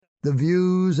The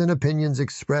views and opinions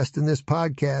expressed in this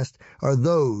podcast are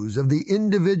those of the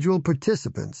individual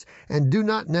participants and do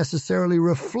not necessarily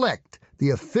reflect the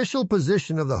official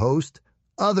position of the host,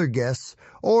 other guests,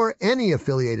 or any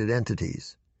affiliated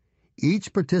entities.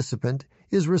 Each participant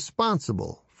is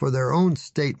responsible for their own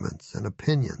statements and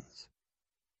opinions.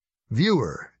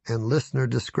 Viewer and listener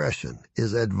discretion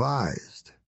is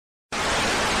advised.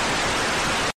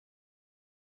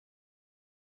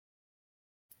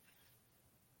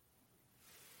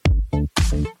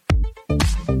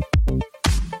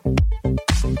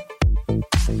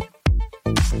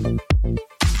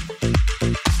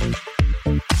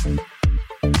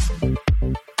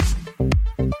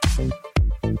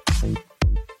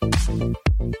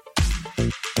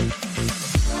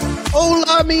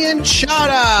 Hola, mi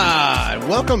enchada!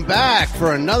 Welcome back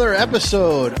for another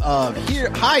episode of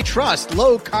High Trust,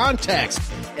 Low Context,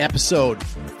 episode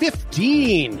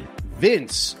 15,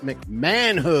 Vince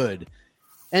McManhood.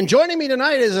 And joining me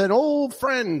tonight is an old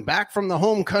friend back from the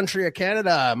home country of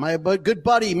Canada, my good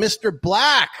buddy, Mr.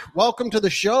 Black. Welcome to the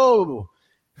show.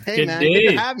 Hey, good man, day.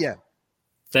 good to have you.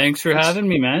 Thanks for having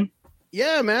me, man.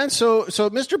 Yeah, man. So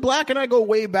Mr. Black and I go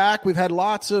way back. We've had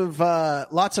lots of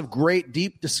great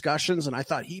deep discussions, and I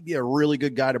thought he'd be a really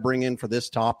good guy to bring in for this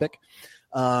topic.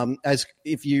 As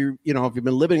if you've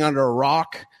been living under a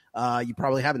rock, you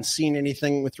probably haven't seen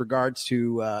anything with regards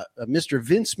to Mr.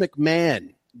 Vince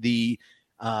McMahon, the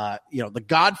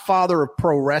godfather of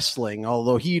pro wrestling.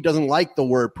 Although he doesn't like the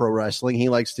word pro wrestling, he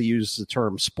likes to use the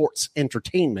term sports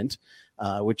entertainment.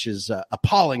 Which is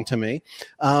appalling to me.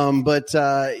 But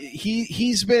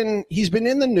he's been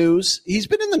in the news. He's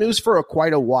been in the news for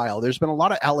quite a while. There's been a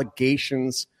lot of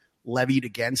allegations levied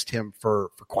against him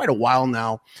for quite a while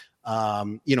now.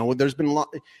 There's been a lot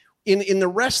in the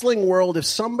wrestling world. If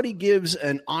somebody gives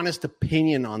an honest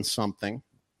opinion on something,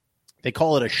 they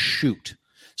call it a shoot.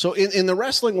 So in the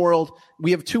wrestling world,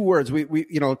 we have two words.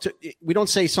 We don't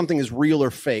say something is real or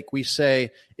fake. We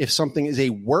say if something is a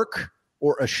work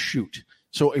or a shoot.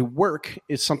 So a work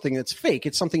is something that's fake.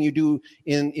 It's something you do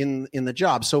in the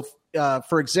job. So,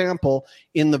 for example,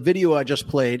 in the video I just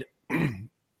played,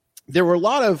 there were a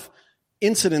lot of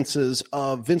incidences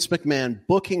of Vince McMahon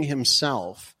booking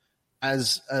himself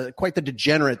as quite the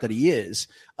degenerate that he is,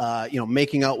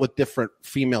 making out with different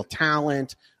female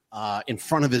talent, in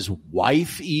front of his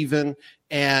wife even.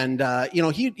 And,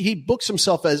 he books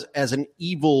himself as an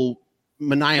evil,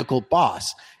 maniacal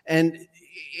boss. And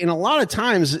in a lot of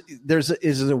times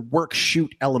is a work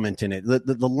shoot element in it.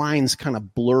 The lines kind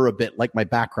of blur a bit, like my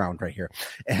background right here.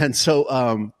 And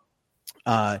so,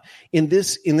 in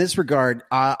this regard,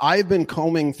 I've been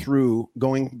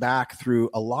going back through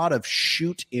a lot of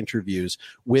shoot interviews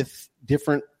with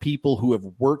different people who have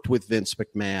worked with Vince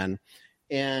McMahon.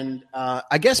 And,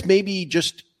 I guess maybe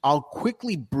just I'll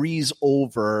quickly breeze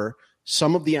over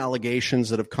some of the allegations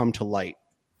that have come to light.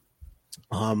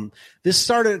 This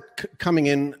started coming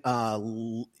in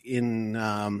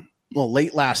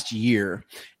late last year,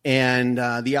 and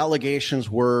the allegations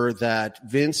were that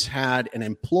Vince had an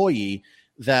employee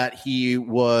that he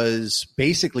was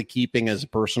basically keeping as a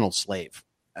personal slave,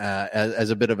 as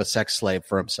a bit of a sex slave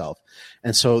for himself.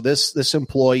 And so this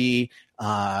employee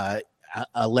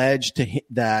alleged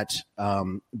that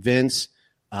Vince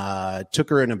took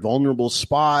her in a vulnerable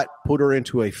spot, put her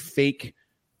into a fake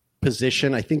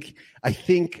position. I think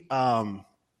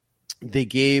they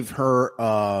gave her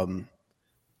some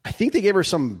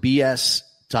BS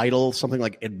title, something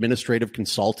like administrative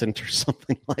consultant or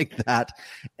something like that,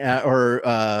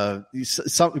 or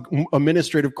some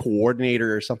administrative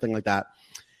coordinator or something like that.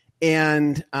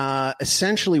 And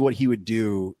essentially what he would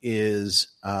do is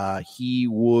he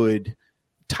would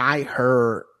tie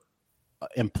her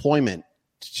employment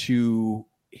to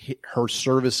her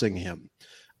servicing him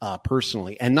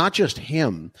personally, and not just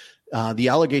him. The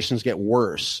allegations get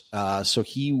worse. So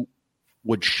he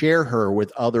would share her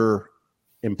with other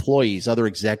employees, other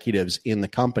executives in the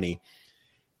company,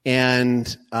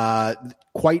 and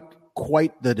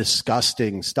quite the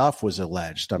disgusting stuff was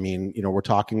alleged. I mean, we're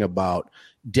talking about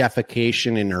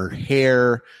defecation in her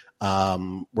hair.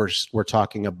 We're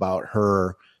talking about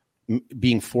her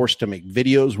being forced to make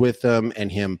videos with them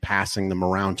and him passing them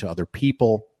around to other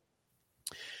people.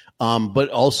 But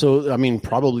also, I mean,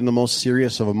 probably the most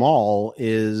serious of them all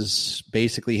is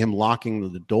basically him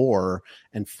locking the door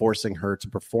and forcing her to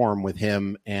perform with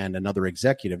him and another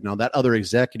executive. Now, that other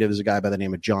executive is a guy by the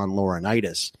name of John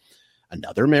Laurinaitis,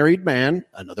 another married man,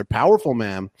 another powerful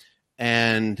man.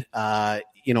 And,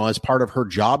 as part of her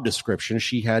job description,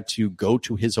 she had to go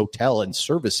to his hotel and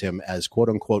service him as quote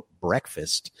unquote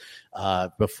breakfast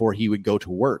before he would go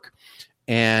to work.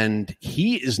 And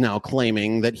he is now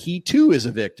claiming that he too is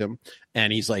a victim.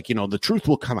 And he's like, the truth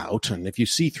will come out. And if you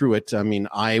see through it, I mean,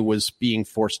 I was being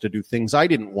forced to do things I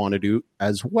didn't want to do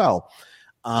as well.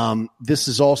 This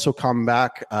has also come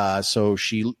back. So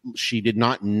she did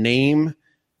not name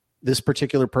this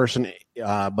particular person,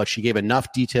 but she gave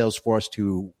enough details for us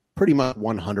to pretty much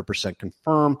 100%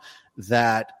 confirm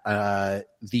that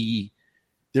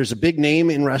there's a big name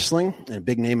in wrestling and a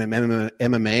big name in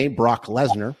MMA, Brock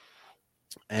Lesnar.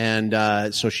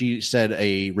 And so she said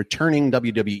a returning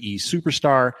WWE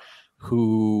superstar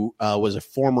who was a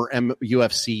former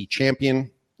UFC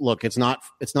champion. Look, it's not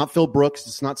Phil Brooks.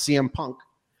 It's not CM Punk.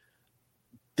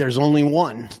 There's only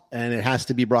one, and it has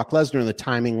to be Brock Lesnar, and the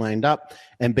timing lined up.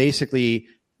 And basically,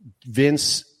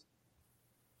 Vince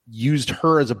used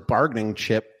her as a bargaining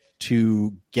chip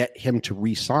to get him to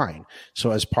re-sign.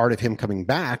 So as part of him coming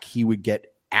back, he would get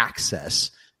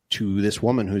access to this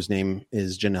woman whose name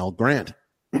is Janelle Grant.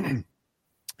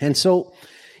 And so,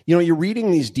 you're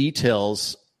reading these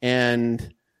details,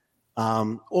 and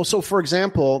also, for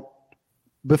example,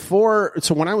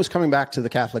 when I was coming back to the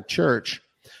Catholic Church,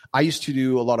 I used to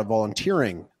do a lot of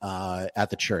volunteering at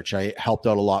the church. I helped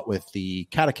out a lot with the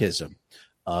catechism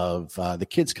of the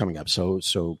kids coming up. So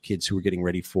kids who were getting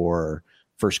ready for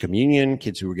First Communion,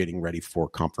 kids who were getting ready for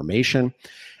confirmation.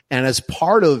 And as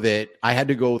part of it, I had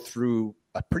to go through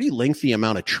a pretty lengthy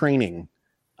amount of training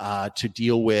to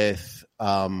deal with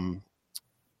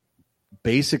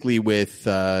basically with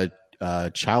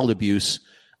child abuse,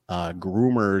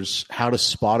 groomers, how to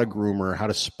spot a groomer, how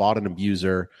to spot an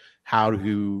abuser, how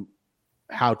to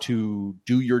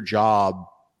do your job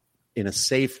in a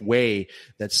safe way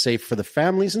that's safe for the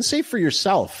families and safe for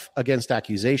yourself against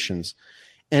accusations.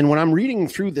 And when I'm reading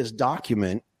through this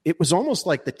document, it was almost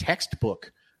like the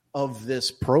textbook of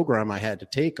this program I had to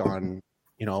take on,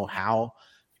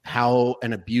 how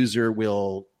an abuser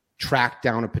will track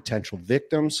down a potential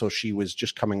victim. So she was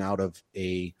just coming out of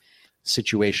a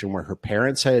situation where her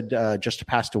parents had just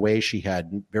passed away. She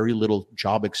had very little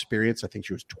job experience. I think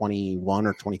she was 21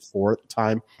 or 24 at the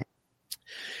time.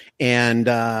 And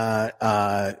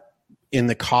in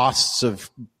the costs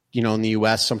of, in the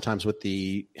U.S., sometimes with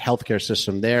the healthcare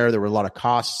system there were a lot of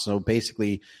costs. So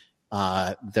basically,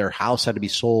 their house had to be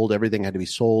sold. Everything had to be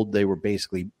sold. They were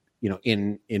basically,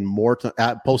 in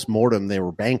post-mortem, they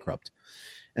were bankrupt.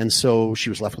 And so she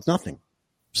was left with nothing.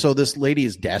 So this lady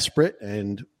is desperate,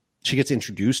 and she gets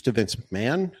introduced to Vince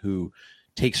McMahon, who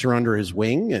takes her under his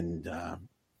wing and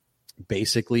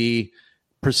basically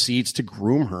proceeds to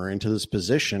groom her into this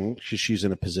position because she's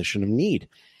in a position of need.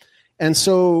 And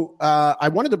so I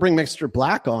wanted to bring Mr.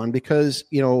 Black on because,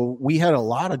 we had a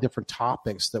lot of different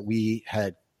topics that we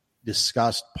had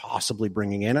discussed possibly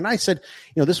bringing in. And I said,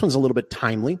 this one's a little bit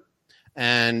timely.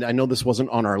 And I know this wasn't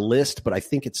on our list, but I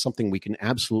think it's something we can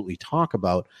absolutely talk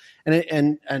about.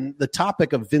 And the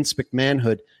topic of Vince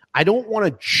McManhood, I don't want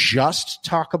to just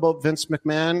talk about Vince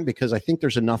McMahon because I think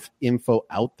there's enough info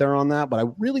out there on that, but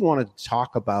I really wanted to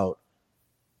talk about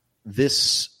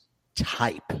this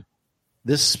type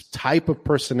of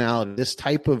personality, this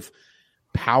type of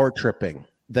power tripping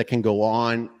that can go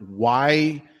on,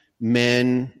 why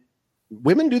women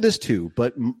do this too,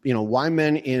 but why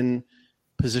men in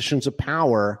positions of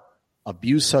power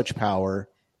abuse such power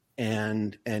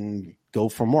and go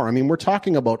for more. I mean, we're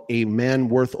talking about a man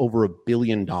worth over $1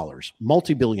 billion,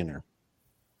 multi-billionaire.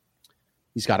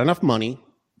 He's got enough money.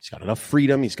 He's got enough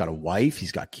freedom. He's got a wife.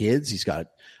 He's got kids. He's got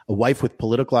a wife with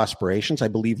political aspirations. I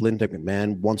believe Linda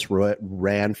McMahon once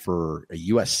ran for a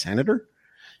U.S. senator.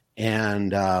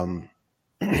 And,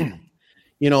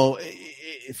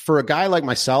 for a guy like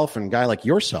myself and a guy like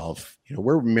yourself,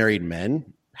 we're married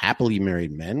men, happily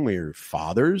married men. We're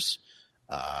fathers.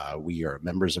 We are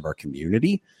members of our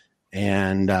community.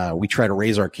 And we try to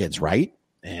raise our kids right.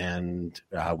 And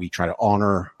we try to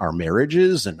honor our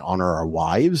marriages and honor our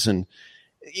wives. And,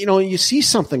 you see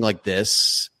something like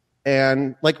this.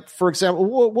 And like, for example,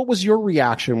 what was your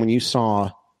reaction when you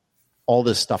saw all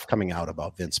this stuff coming out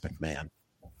about Vince McMahon?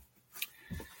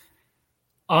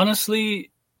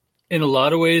 Honestly, in a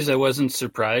lot of ways, I wasn't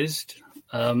surprised.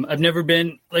 I've never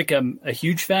been like a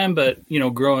huge fan, but,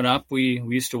 growing up, we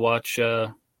used to watch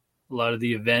a lot of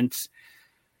the events,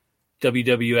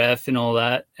 WWF and all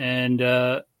that. And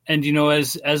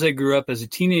as I grew up as a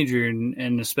teenager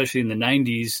and especially in the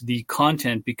 90s, the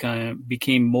content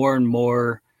became more and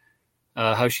more,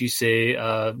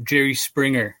 Jerry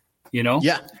Springer,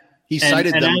 Yeah. He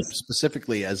cited them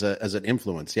specifically as an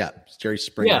influence. Yeah. Jerry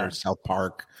Springer, South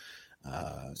Park.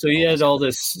 So he had all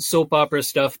this soap opera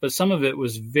stuff, but some of it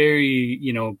was very,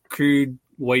 crude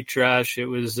white trash. It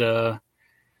was,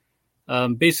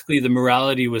 basically the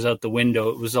morality was out the window.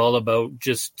 It was all about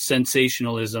just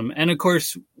sensationalism. And of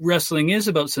course, wrestling is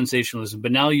about sensationalism,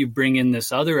 but now you bring in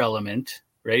this other element,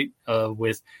 right?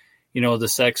 With, the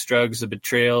sex, drugs, the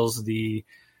betrayals, the,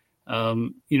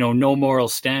 no moral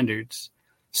standards.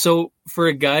 So for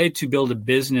a guy to build a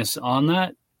business on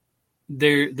that,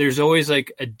 there's always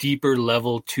like a deeper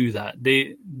level to that.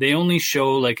 They only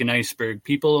show like an iceberg.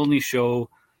 People only show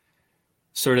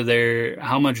sort of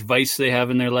how much vice they have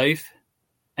in their life.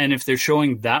 And if they're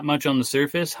showing that much on the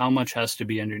surface, how much has to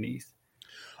be underneath?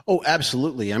 Oh,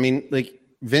 absolutely. I mean, like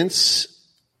Vince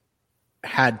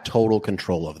had total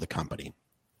control of the company,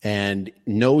 and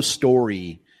no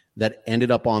story that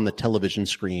ended up on the television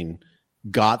screen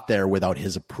got there without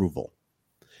his approval.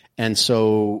 And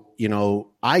so,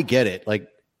 I get it. Like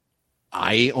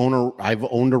I've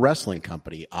owned a wrestling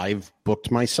company. I've booked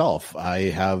myself.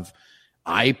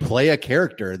 I play a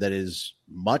character that is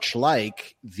much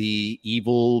like the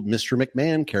evil Mr.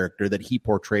 McMahon character that he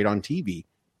portrayed on TV.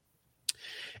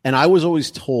 And I was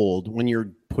always told, when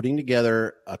you're putting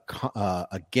together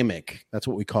a gimmick, that's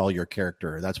what we call your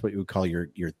character. That's what you would call your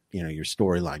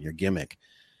storyline, your gimmick.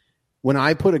 When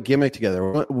I put a gimmick together,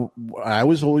 what I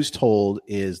was always told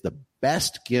is the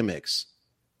best gimmicks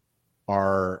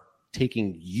are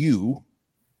taking you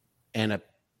and a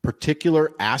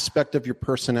particular aspect of your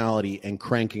personality and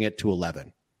cranking it to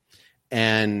 11.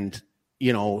 And,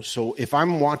 so if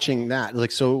I'm watching that,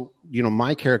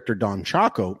 my character, Don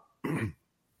Chaco,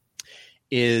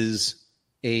 is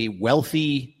a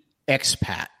wealthy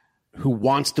expat who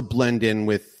wants to blend in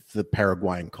with the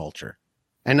Paraguayan culture.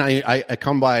 And I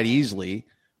come by it easily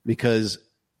because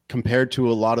compared to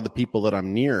a lot of the people that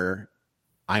I'm near,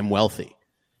 I'm wealthy.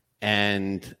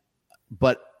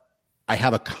 But I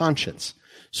have a conscience.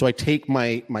 So I take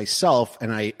myself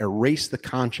and I erase the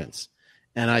conscience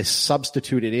and I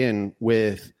substitute it in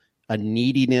with a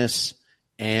neediness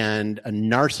and a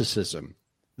narcissism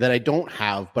that I don't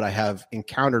have, but I have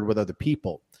encountered with other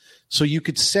people. So you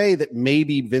could say that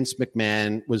maybe Vince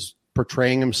McMahon was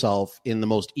portraying himself in the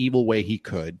most evil way he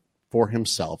could for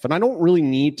himself. And I don't really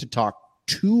need to talk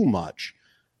too much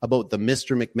about the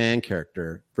Mr. McMahon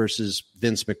character versus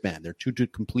Vince McMahon. They're two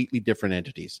completely different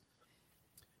entities.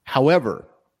 However,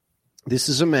 this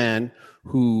is a man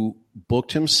who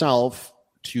booked himself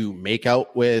to make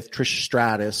out with Trish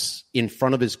Stratus in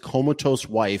front of his comatose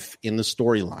wife in the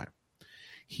storyline.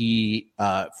 He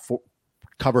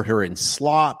covered her in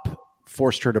slop,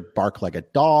 forced her to bark like a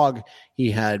dog.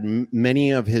 He had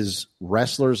many of his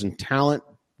wrestlers and talent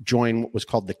join what was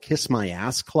called the Kiss My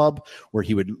Ass Club, where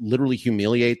he would literally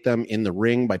humiliate them in the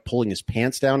ring by pulling his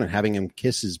pants down and having him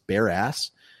kiss his bare ass.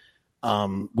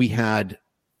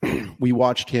 We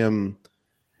watched him.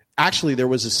 Actually, there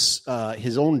was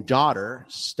his own daughter,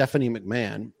 Stephanie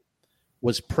McMahon,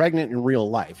 was pregnant in real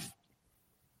life.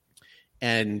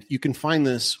 And you can find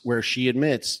this where she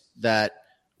admits that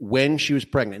when she was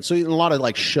pregnant. So in a lot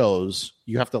of shows,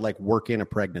 you have to work in a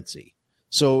pregnancy.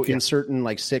 So in certain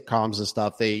sitcoms and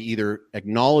stuff, they either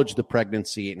acknowledge the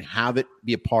pregnancy and have it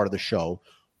be a part of the show,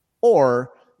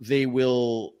 or they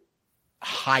will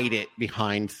hide it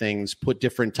behind things, put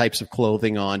different types of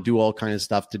clothing on, do all kinds of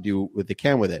stuff to do what they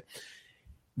can with it.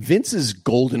 Vince's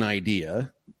golden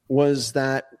idea was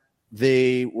that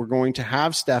they were going to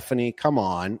have Stephanie come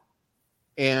on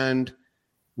and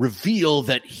reveal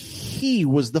that he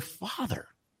was the father.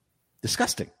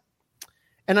 Disgusting.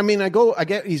 And I mean, I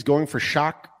get he's going for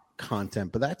shock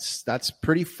content, but that's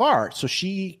pretty far. So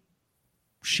she's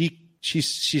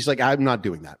like, I'm not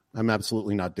doing that. I'm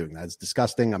absolutely not doing that. It's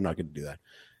disgusting. I'm not going to do that.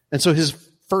 And so his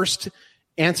first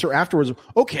answer afterwards,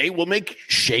 okay, we'll make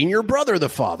Shane your brother the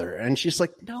father. And she's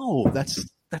like, no, that's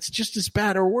just as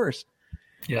bad or worse.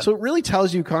 Yeah. So it really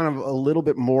tells you kind of a little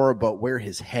bit more about where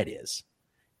his head is.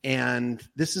 And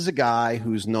this is a guy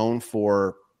who's known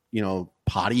for,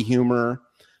 potty humor.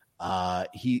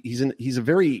 He's a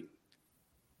very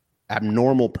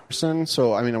abnormal person.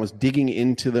 So, I mean, I was digging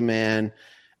into the man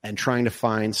and trying to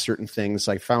find certain things.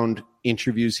 I found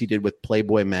interviews he did with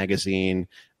Playboy magazine,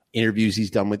 interviews he's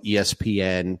done with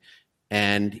ESPN,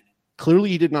 and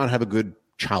clearly he did not have a good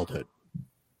childhood.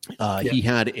 He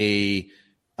had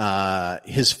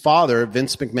his father,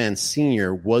 Vince McMahon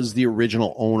Sr., was the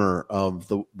original owner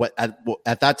of what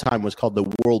at that time was called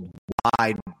the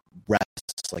Worldwide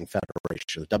Wrestling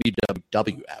Federation, the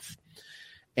WWF.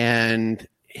 And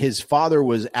his father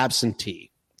was absentee.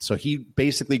 So he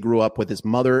basically grew up with his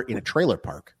mother in a trailer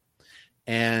park.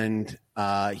 And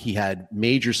he had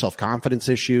major self-confidence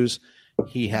issues.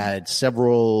 He had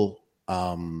several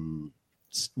he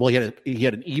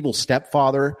had an evil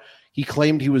stepfather. He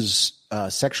claimed he was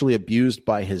sexually abused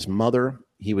by his mother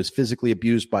He was physically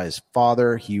abused by his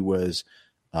father. He was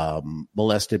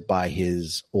molested by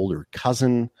his older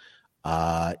cousin.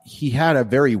 He had a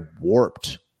very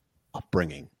warped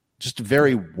upbringing, just a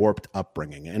very warped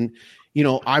upbringing. And,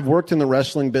 I've worked in the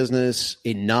wrestling business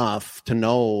enough to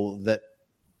know that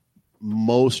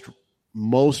most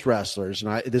wrestlers,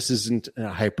 and this isn't a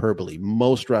hyperbole,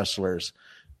 most wrestlers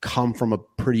come from a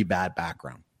pretty bad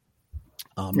background.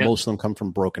 Most of them come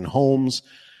from broken homes.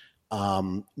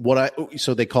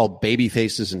 So they call baby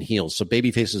faces and heels. So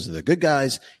baby faces are the good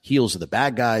guys, heels are the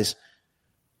bad guys.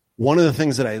 One of the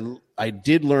things that I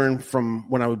did learn from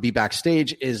when I would be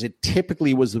backstage is it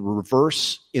typically was the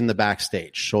reverse in the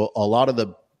backstage. So a lot of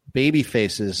the baby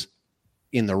faces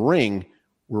in the ring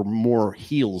were more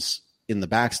heels in the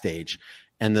backstage,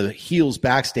 and the heels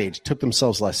backstage took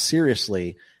themselves less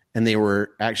seriously. And they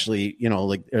were actually,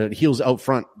 heels out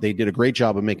front, they did a great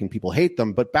job of making people hate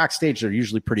them, but backstage they're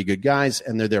usually pretty good guys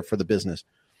and they're there for the business.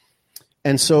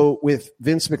 And so with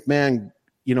Vince McMahon,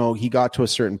 he got to a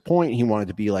certain point. He wanted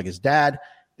to be like his dad,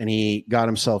 and he got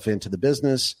himself into the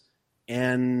business.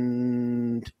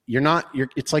 And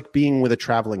it's like being with a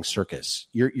traveling circus.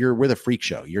 You're with a freak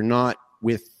show. You're not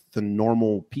with the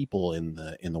normal people in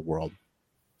the world.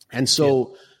 And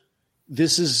so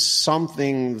this is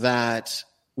something that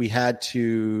we had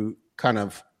to kind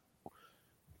of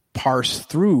parse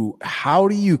through. How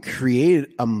do you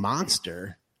create a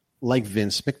monster like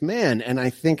Vince McMahon? And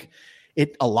I think in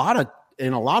a lot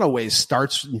of ways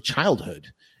starts in childhood,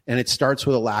 and it starts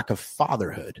with a lack of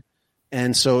fatherhood.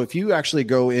 And so if you actually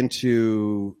go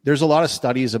into, there's a lot of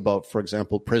studies about, for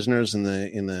example, prisoners in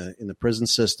the prison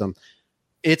system.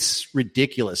 It's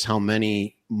ridiculous how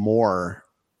many more,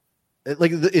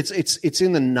 like it's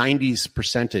in the 90s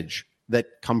percentage that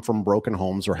come from broken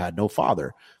homes or had no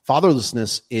father.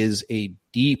 Fatherlessness is a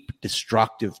deep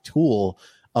destructive tool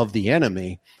of the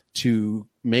enemy to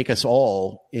make us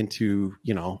all into,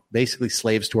 basically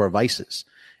slaves to our vices.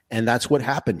 And that's what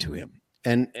happened to him.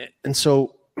 And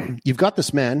so you've got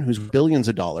this man who's billions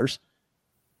of dollars.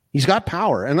 He's got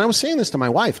power. And I was saying this to my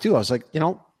wife too. I was like,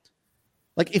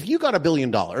 if you got $1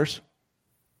 billion,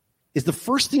 is the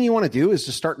first thing you want to do is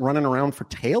to start running around for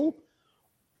tail?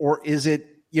 Or is it,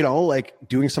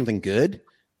 doing something good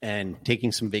and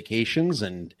taking some vacations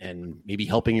and maybe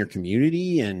helping your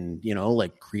community and,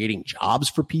 creating jobs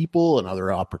for people and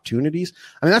other opportunities?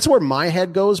 I mean, that's where my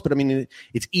head goes, but I mean,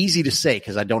 it's easy to say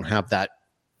because I don't have that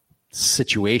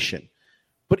situation.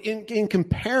 But in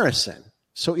comparison,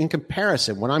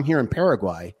 when I'm here in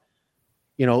Paraguay,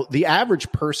 the average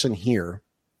person here,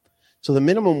 so the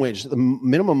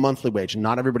minimum monthly wage,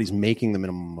 not everybody's making the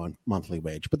minimum monthly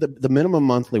wage, but the minimum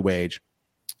monthly wage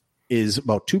is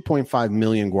about 2.5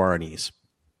 million guaranis.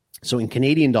 So in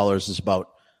Canadian dollars, it's about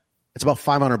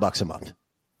 $500 a month.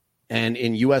 And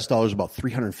in US dollars, about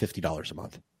 $350 a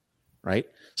month, right?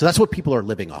 So that's what people are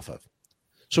living off of.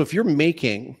 So if you're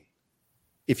making,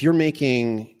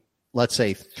 let's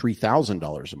say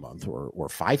 $3,000 a month or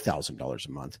 $5,000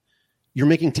 a month, you're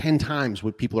making 10 times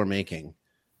what people are making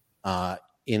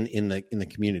in the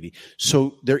community.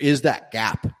 So there is that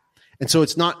gap. And so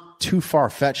it's not too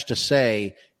far-fetched to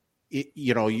say,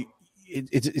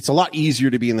 it's a lot easier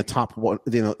to be in the top one,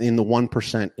 in the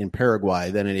 1% in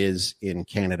Paraguay than it is in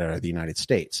Canada or the United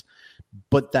States.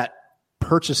 But that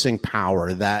purchasing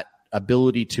power, that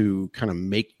ability to kind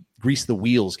of grease the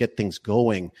wheels, get things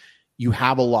going, you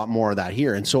have a lot more of that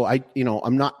here. And so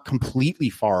I'm not completely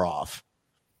far off.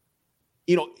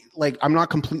 I'm not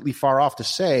completely far off to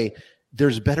say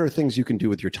there's better things you can do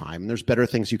with your time. And there's better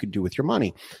things you can do with your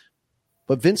money.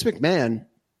 But Vince McMahon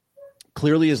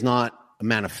clearly is not a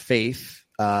man of faith.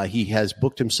 He has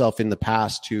booked himself in the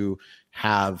past to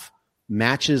have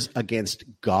matches against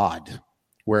God,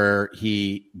 where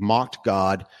he mocked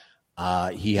God.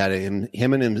 He had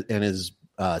him and his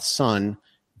son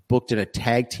booked in a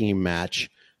tag team match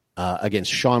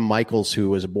against Shawn Michaels, who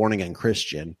was a born-again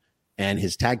Christian, and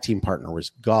his tag team partner was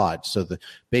God. So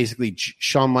basically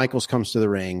Shawn Michaels comes to the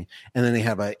ring, and then they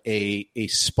have a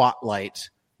spotlight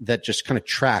that just kind of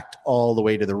tracked all the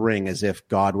way to the ring as if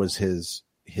God was his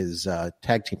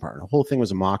tag team partner. The whole thing was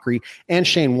a mockery, and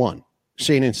Shane won.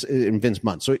 Shane and Vince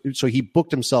won. So he booked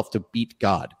himself to beat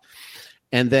God.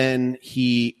 And then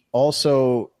he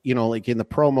also, in the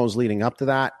promos leading up to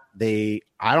that,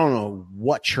 I don't know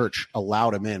what church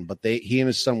allowed him in, but he and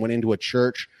his son went into a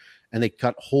church and they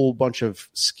cut a whole bunch of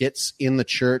skits in the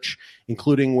church,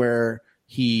 including where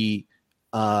he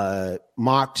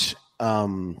mocked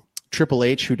Triple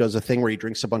H, who does a thing where he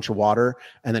drinks a bunch of water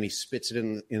and then he spits it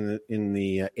in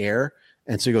the air.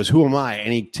 And so he goes, "Who am I?"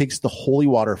 And he takes the holy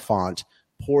water font,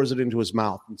 pours it into his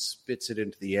mouth, and spits it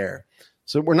into the air.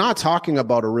 So we're not talking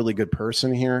about a really good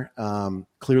person here.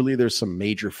 Clearly there's some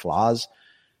major flaws.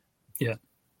 Yeah.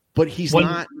 But he's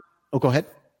not. Oh, go ahead.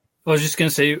 I was just going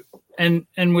to say,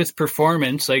 and with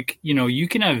performance, like, you know, you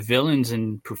can have villains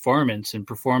in performance and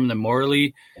perform them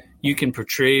morally. You can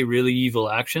portray really evil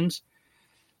actions.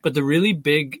 But the really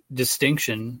big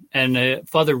distinction, and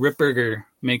Father Ripperger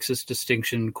makes this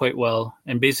distinction quite well.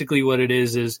 And basically what it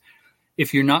is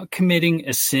if you're not committing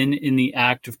a sin in the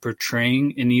act of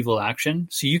portraying an evil action,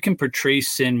 so you can portray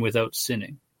sin without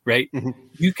sinning, right? Mm-hmm.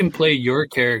 You can play your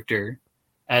character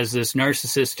as this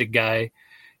narcissistic guy,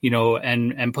 you know,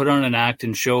 and put on an act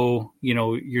and show, you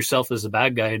know, yourself as a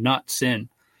bad guy, not sin.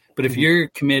 But if you're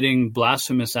committing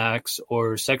blasphemous acts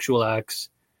or sexual acts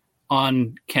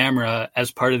on camera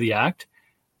as part of the act,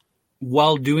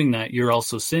 while doing that, you're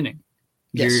also sinning.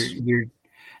 Yes.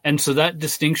 And so that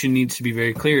distinction needs to be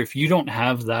very clear. If you don't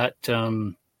have that,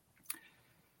 you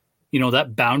know,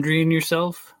 that boundary in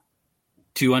yourself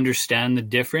to understand the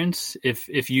difference,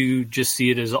 if you just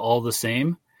see it as all the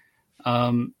same,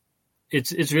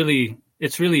 it's really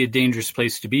a dangerous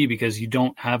place to be, because you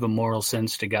don't have a moral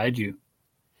sense to guide you.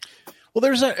 Well,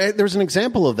 there's an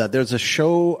example of that. There's a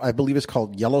show, I believe it's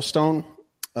called Yellowstone,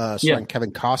 starring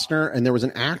Kevin Costner, and there was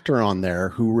an actor on there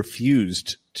who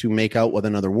refused to make out with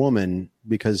another woman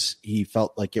because he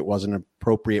felt like it wasn't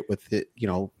appropriate with it. You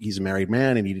know, he's a married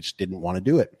man and he just didn't want to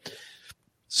do it.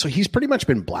 So he's pretty much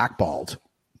been blackballed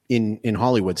in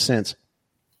Hollywood since.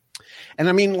 And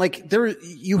I mean, like,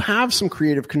 you have some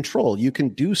creative control. You can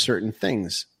do certain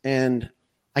things, and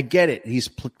I get it. He's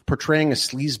portraying a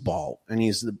sleazeball, and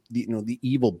he's the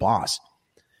evil boss.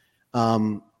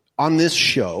 On this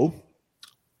show,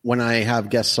 when I have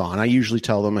guests on, I usually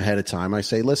tell them ahead of time. I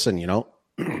say, listen, you know,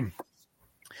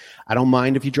 I don't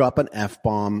mind if you drop an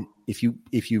F-bomb. If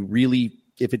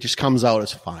it just comes out,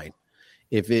 it's fine.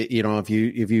 If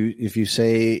you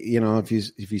say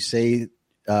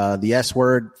the S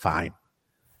word, fine.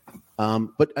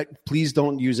 But please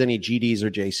don't use any GDs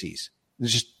or JCs.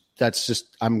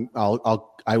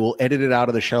 I will edit it out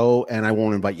of the show, and I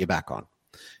won't invite you back on.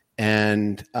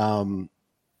 And,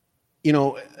 you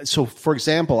know, so for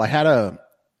example,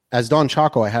 as Don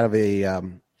Chaco, I had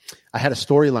a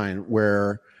storyline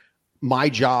where my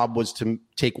job was to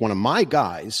take one of my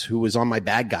guys who was on my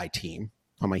bad guy team,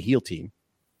 on my heel team,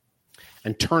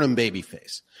 and turn him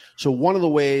babyface. So one of the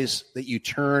ways that you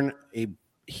turn a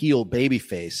heel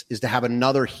babyface is to have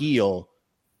another heel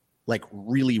like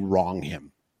really wrong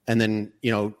him, and then,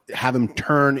 you know, have him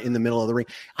turn in the middle of the ring.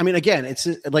 I mean, again, it's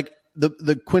like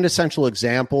the quintessential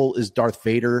example is Darth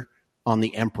Vader on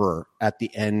the Emperor at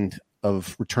the end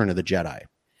of Return of the Jedi.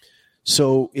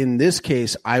 So in this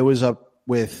case, I was up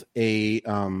with the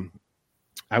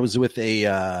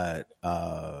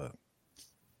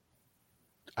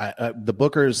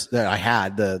bookers that I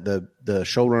had, the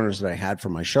showrunners that I had for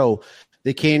my show.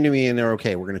 They came to me and they're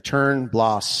okay. We're going to turn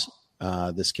Bloss,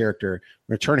 this character,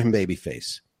 we're going to turn him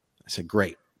babyface. I said,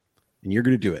 great. And you're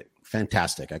going to do it.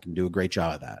 Fantastic. I can do a great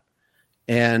job of that.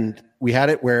 And we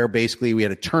had it where basically we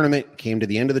had a tournament, came to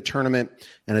the end of the tournament.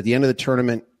 And at the end of the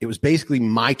tournament, it was basically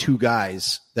my two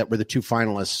guys that were the two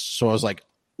finalists. So I was like,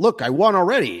 look, I won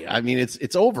already. I mean,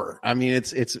 it's over. I mean,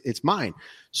 it's mine.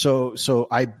 So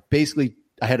I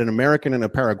had an American and a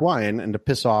Paraguayan, and to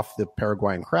piss off the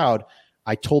Paraguayan crowd,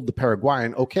 I told the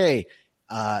Paraguayan, okay,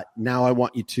 now I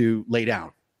want you to lay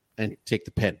down and take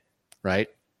the pin, right?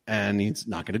 And he's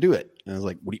not going to do it. And I was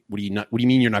like, what do you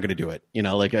mean you're not going to do it? You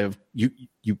know, like you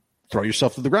throw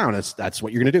yourself to the ground. That's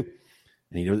what you're going to do.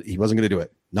 And he wasn't going to do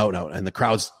it. No. And the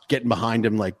crowd's getting behind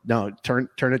him like, no, turn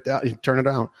it down, turn it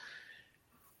down.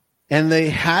 And they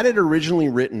had it originally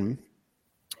written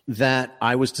that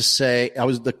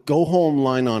the go home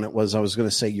line on it was, I was going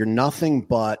to say, you're nothing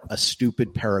but a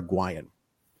stupid Paraguayan.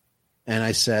 And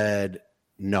I said,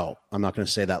 no, I'm not going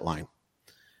to say that line.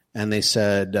 And they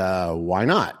said, why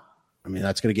not? I mean,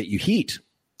 that's going to get you heat.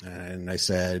 And I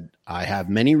said, I have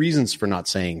many reasons for not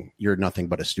saying you're nothing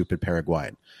but a stupid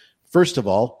Paraguayan. First of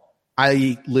all,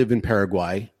 I live in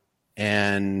Paraguay,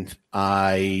 and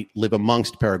I live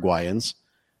amongst Paraguayans.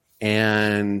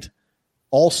 And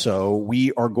also,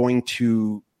 we are going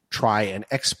to try and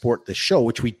export the show,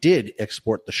 which we did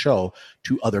export the show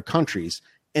to other countries.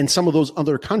 And some of those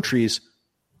other countries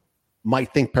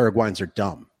might think Paraguayans are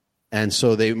dumb. And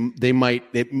so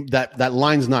that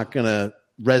line's not going to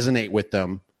resonate with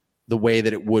them the way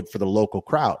that it would for the local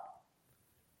crowd.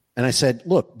 And I said,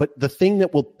 look, but the thing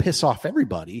that will piss off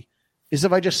everybody is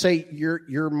if I just say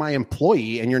you're my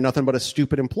employee and you're nothing but a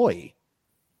stupid employee.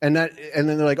 And then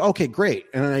they're like, okay, great.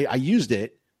 And I used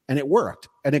it and it worked.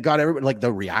 And it got everybody, like,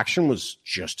 the reaction was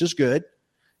just as good.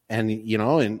 And, you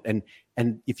know, and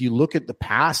And if you look at the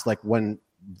past, like when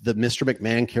the Mr.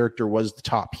 McMahon character was the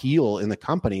top heel in the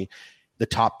company, the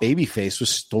top babyface was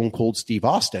Stone Cold Steve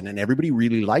Austin. And everybody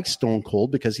really liked Stone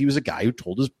Cold because he was a guy who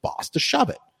told his boss to shove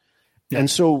it. Yeah. And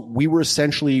so we were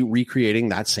essentially recreating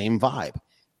that same vibe.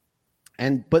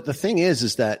 But the thing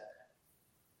is that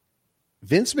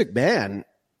Vince McMahon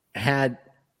had,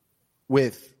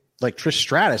 with like Trish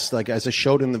Stratus, like as I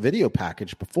showed in the video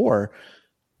package before,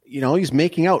 he's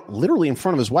making out literally in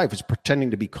front of his wife, who's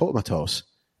pretending to be comatose.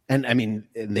 And I mean,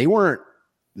 they were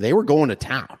going to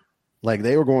town. Like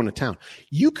they were going to town.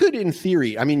 You could, in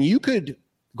theory,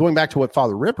 going back to what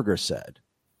Father Ripperger said,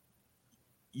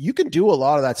 you can do a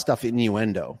lot of that stuff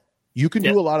innuendo. You can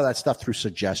do a lot of that stuff through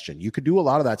suggestion. You could do a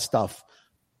lot of that stuff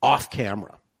off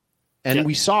camera. And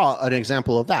we saw an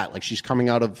example of that. Like she's coming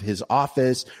out of his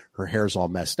office. Her hair's all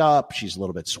messed up. She's a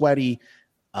little bit sweaty.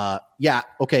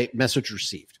 Okay, message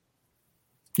received.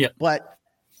 Yeah. But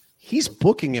he's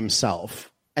booking himself.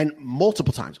 And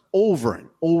multiple times, over and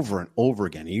over and over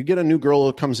again. You get a new girl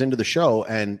who comes into the show,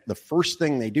 and the first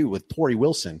thing they do with Tori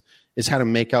Wilson is how to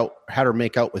make out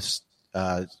with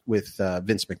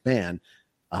Vince McMahon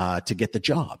to get the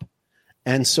job.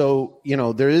 And so,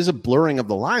 there is a blurring of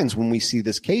the lines when we see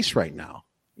this case right now.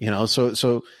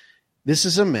 So this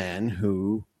is a man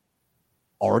who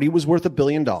already was worth $1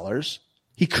 billion.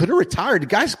 He could have retired. The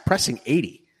guy's pressing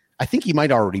 80. I think he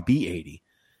might already be 80.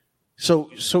 So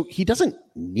he doesn't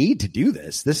need to do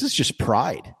this. This is just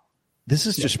pride. This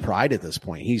is just pride at this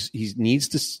point. He needs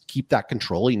to keep that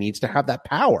control. He needs to have that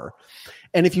power.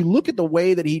 And if you look at the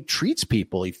way that he treats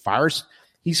people,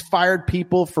 he's fired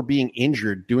people for being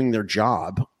injured doing their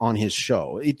job on his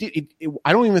show.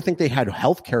 I don't even think they had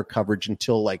healthcare coverage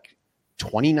until like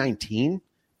 2019,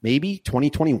 maybe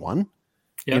 2021.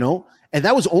 And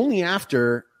that was only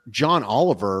after John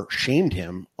Oliver shamed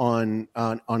him on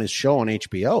his show on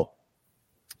HBO.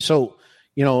 So,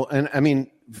 and I mean,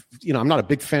 I'm not a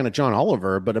big fan of John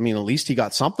Oliver, but I mean, at least he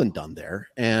got something done there.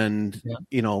 And,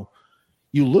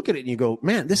 you look at it and you go,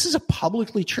 man, this is a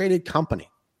publicly traded company.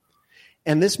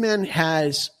 And this man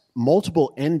has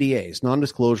multiple NDAs,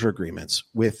 non-disclosure agreements,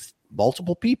 with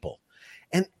multiple people.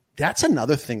 And that's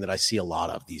another thing that I see a lot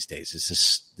of these days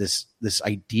is this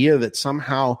idea that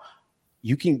somehow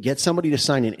you can get somebody to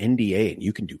sign an NDA and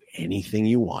you can do anything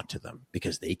you want to them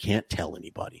because they can't tell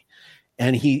anybody.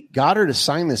 And he got her to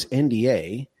sign this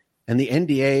NDA, and the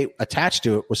NDA attached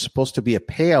to it was supposed to be a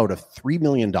payout of $3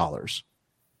 million.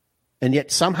 And yet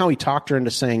somehow he talked her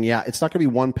into saying, yeah, it's not going to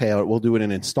be one payout. We'll do it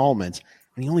in installments.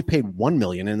 And he only paid $1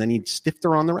 million, and then he stiffed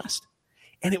her on the rest.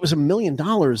 And it was $1 million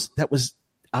that was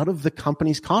out of the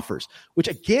company's coffers, which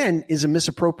again is a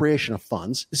misappropriation of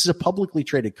funds. This is a publicly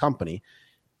traded company.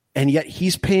 And yet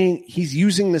he's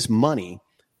using this money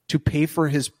to pay for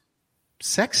his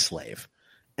sex slave.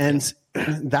 And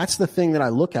that's the thing that I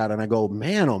look at and I go,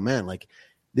 man, oh man, like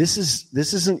this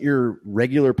isn't your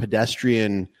regular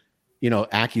pedestrian,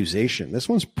 accusation. This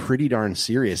one's pretty darn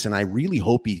serious. And I really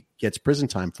hope he gets prison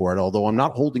time for it. Although I'm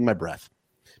not holding my breath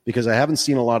because I haven't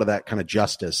seen a lot of that kind of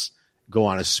justice go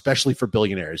on, especially for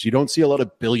billionaires. You don't see a lot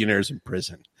of billionaires in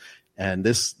prison, and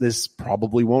this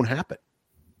probably won't happen.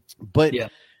 But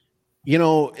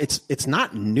it's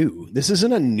not new. This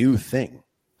isn't a new thing.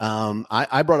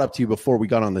 I brought up to you before we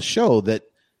got on the show that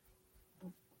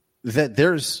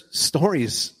there's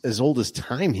stories as old as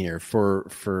time here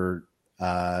for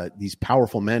these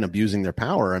powerful men abusing their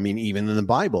power. I mean, even in the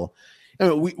Bible,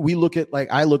 we look at,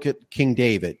 like, I look at King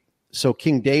David. So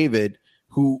King David,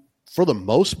 who for the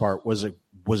most part was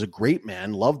a great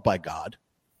man, loved by God,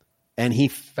 and he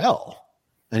fell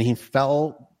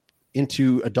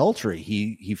into adultery.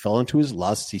 He fell into his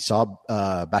lusts. He saw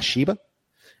Bathsheba.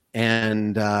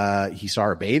 And he saw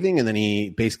her bathing, and then he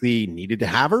basically needed to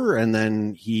have her, and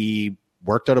then he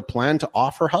worked out a plan to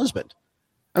off her husband.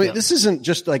 I mean, this isn't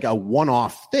just like a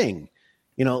one-off thing,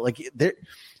 like the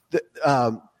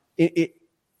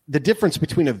difference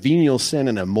between a venial sin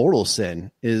and a mortal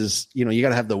sin is, you got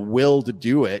to have the will to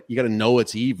do it. You got to know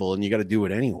it's evil, and you got to do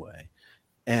it anyway.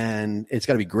 And it's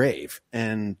got to be grave.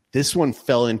 And this one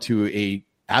fell into a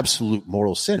absolute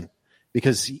mortal sin,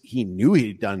 because he knew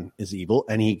he'd done his evil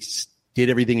and he did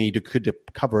everything he could to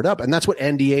cover it up. And that's what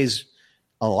NDAs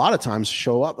a lot of times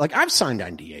show up. Like, I've signed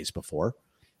NDAs before.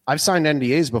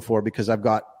 Because I've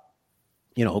got,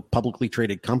 publicly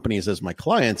traded companies as my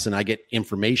clients, and I get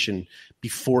information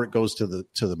before it goes to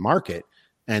the market.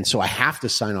 And so I have to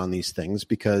sign on these things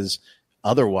because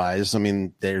otherwise, I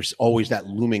mean, there's always that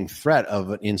looming threat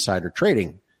of an insider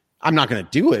trading. I'm not going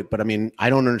to do it, but I mean,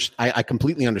 I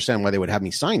completely understand why they would have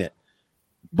me sign it.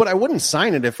 But I wouldn't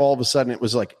sign it if all of a sudden it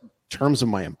was like terms of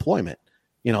my employment.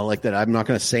 like that. I'm not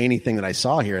going to say anything that I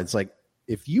saw here. It's like,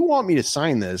 if you want me to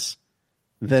sign this,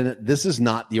 then this is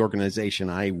not the organization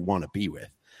I want to be with.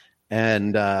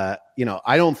 And, I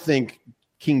don't think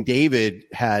King David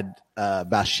had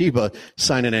Bathsheba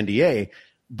sign an NDA,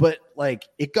 but like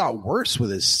it got worse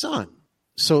with his son.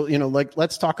 So,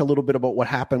 let's talk a little bit about what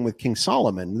happened with King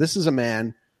Solomon. This is a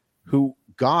man who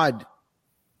God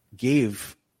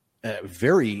gave a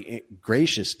very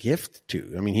gracious gift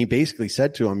to. I mean, he basically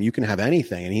said to him, you can have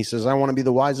anything. And he says, I want to be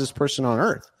the wisest person on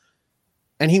earth.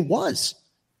 And he was.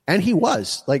 And he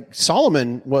was. Like,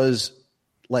 Solomon was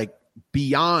like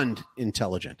beyond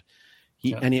intelligent.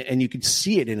 And you could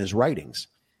see it in his writings.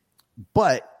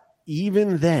 But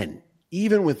even then,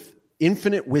 even with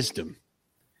infinite wisdom,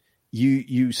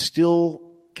 you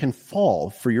still can fall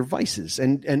for your vices.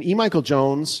 And E. Michael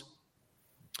Jones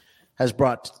has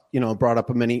brought up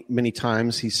many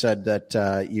times. He said that,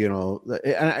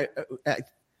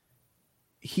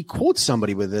 he quotes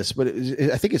somebody with this, but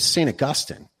I think it's St.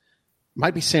 Augustine.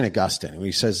 Might be St. Augustine.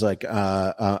 He says like,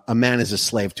 a man is a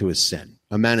slave to his sin.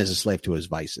 A man is a slave to his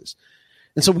vices.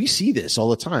 And so we see this all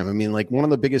the time. I mean, like one of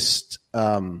the biggest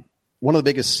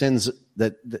sins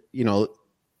that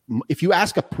if you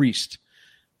ask a priest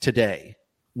today,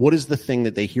 what is the thing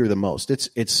that they hear the most?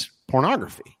 It's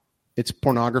pornography. It's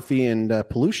pornography and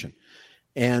pollution.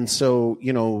 And so,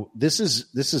 this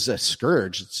is a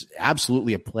scourge. It's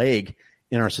absolutely a plague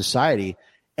in our society.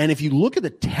 And if you look at the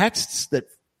texts that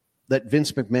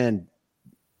Vince McMahon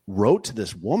wrote to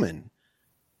this woman,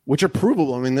 which are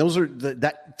provable. I mean,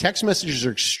 that text messages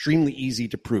are extremely easy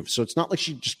to prove. So it's not like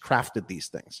she just crafted these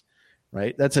things,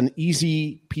 right? That's an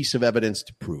easy piece of evidence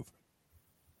to prove.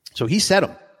 So he said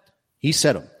them.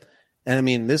 And I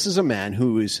mean, this is a man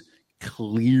who is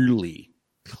clearly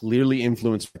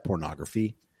influenced by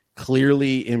pornography,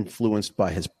 clearly influenced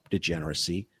by his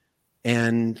degeneracy.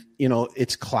 And,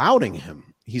 it's clouding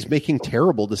him. He's making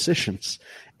terrible decisions,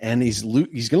 and he's going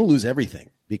to lose everything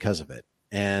because of it.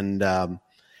 And,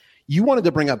 you wanted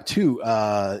to bring up too.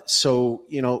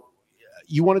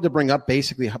 You wanted to bring up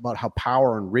basically about how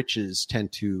power and riches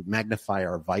tend to magnify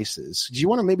our vices. Do you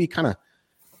want to maybe kind of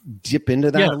dip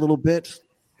into that a little bit?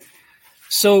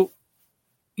 So,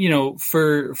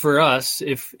 for us,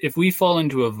 if we fall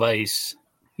into a vice,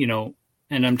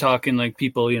 and I'm talking like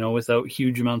people, without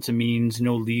huge amounts of means,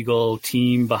 no legal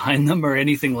team behind them or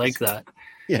anything like that.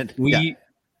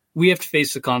 We have to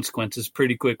face the consequences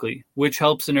pretty quickly, which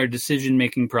helps in our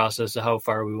decision-making process of how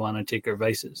far we want to take our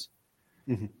vices.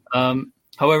 Mm-hmm.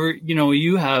 However,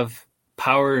 you have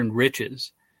power and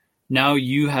riches. Now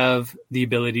you have the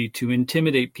ability to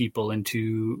intimidate people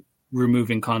into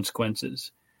removing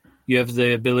consequences. You have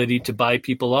the ability to buy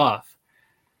people off.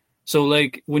 So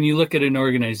like when you look at an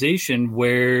organization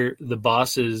where the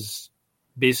boss is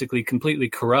basically completely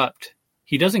corrupt,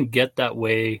 he doesn't get that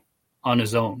way on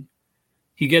his own.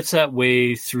 He gets that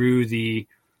way through the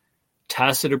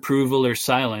tacit approval or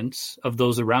silence of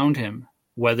those around him,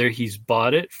 whether he's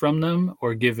bought it from them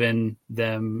or given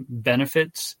them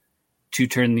benefits to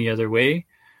turn the other way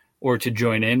or to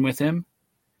join in with him.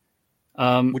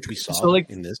 Which we saw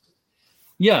in this.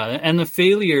 Yeah, and the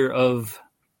failure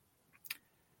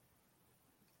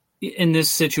in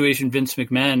this situation, Vince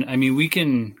McMahon, I mean, we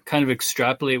can kind of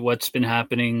extrapolate what's been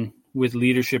happening with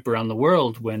leadership around the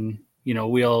world when,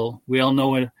 we all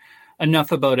know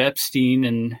enough about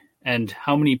Epstein and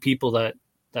how many people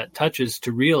that touches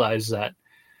to realize that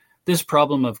this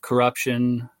problem of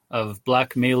corruption, of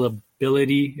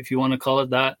blackmailability, if you want to call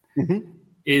it that, mm-hmm.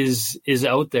 is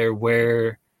out there,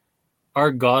 where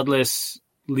our godless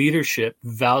leadership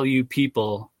value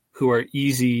people who are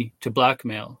easy to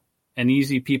blackmail. And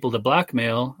easy people to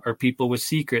blackmail are people with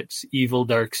secrets, evil,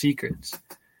 dark secrets.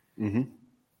 Mm-hmm.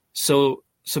 So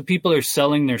people are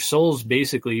selling their souls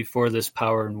basically for this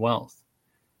power and wealth.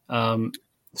 So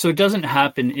it doesn't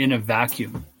happen in a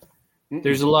vacuum. Mm-mm.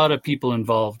 There's a lot of people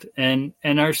involved.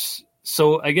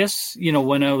 So I guess,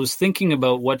 when I was thinking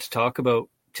about what to talk about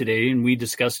today, and we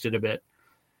discussed it a bit,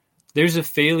 there's a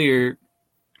failure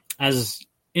as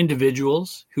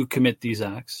individuals who commit these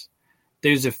acts.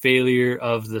 There's a failure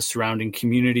of the surrounding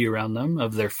community around them,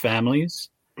 of their families,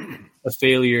 a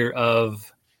failure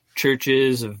of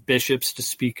churches, of bishops to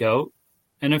speak out,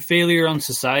 and a failure on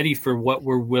society for what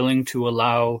we're willing to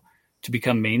allow to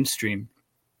become mainstream.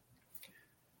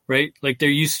 Right? Like there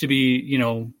used to be,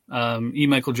 E.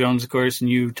 Michael Jones, of course, and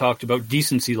you talked about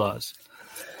decency laws.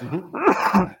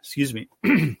 Mm-hmm. Excuse me.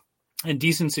 And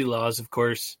decency laws, of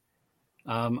course,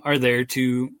 are there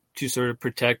to sort of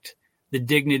protect the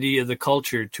dignity of the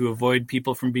culture, to avoid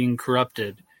people from being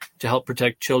corrupted, to help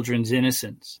protect children's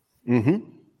innocence. Mm-hmm.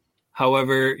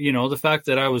 However, the fact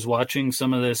that I was watching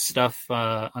some of this stuff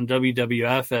on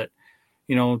WWF at,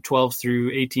 12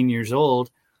 through 18 years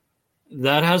old,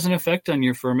 that has an effect on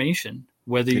your formation,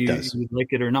 whether you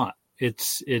like it or not.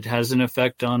 It has an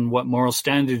effect on what moral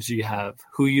standards you have,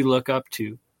 who you look up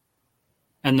to.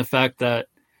 And the fact that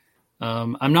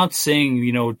I'm not saying,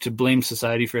 to blame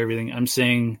society for everything. I'm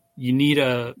saying you need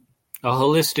a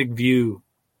holistic view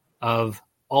of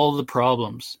all the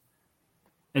problems.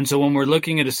 And so when we're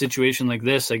looking at a situation like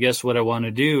this, I guess what I want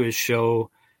to do is show,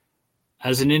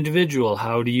 as an individual,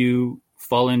 how do you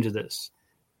fall into this?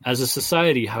 As a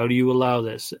society, how do you allow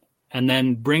this? And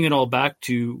then bring it all back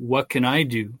to what can I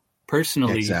do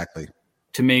personally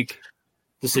to make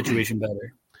the situation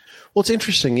better? Well, it's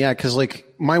interesting, yeah, because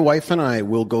like my wife and I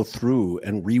will go through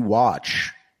and rewatch,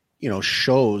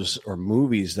 shows or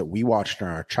movies that we watched in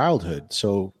our childhood.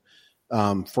 So,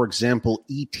 for example,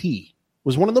 E.T.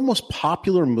 was one of the most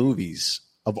popular movies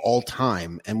of all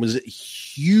time and was a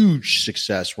huge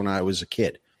success when I was a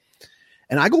kid.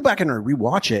 And I go back and I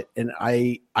rewatch it, and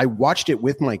I watched it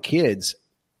with my kids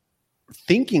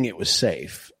thinking it was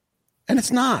safe, and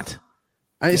it's not.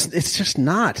 It's just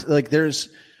not. Like, there's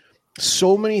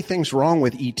so many things wrong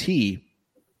with E.T.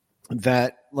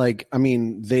 that, like, I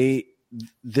mean,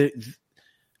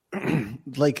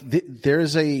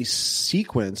 there's a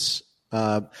sequence.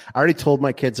 I already told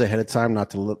my kids ahead of time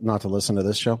not to listen to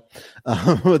this show.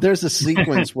 But there's a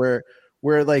sequence where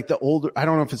like the older, I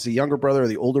don't know if it's the younger brother or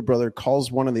the older brother,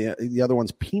 calls one of the other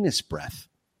one's penis breath.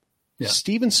 Yeah.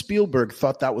 Steven Spielberg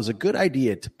thought that was a good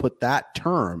idea to put that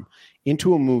term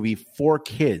into a movie for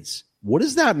kids. What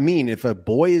does that mean if a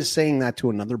boy is saying that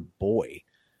to another boy?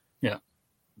 Yeah.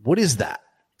 What is that?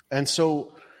 And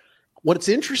so what's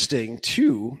interesting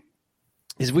too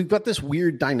is we've got this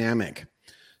weird dynamic.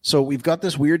 So we've got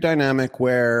this weird dynamic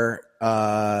where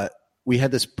we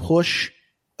had this push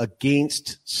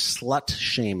against slut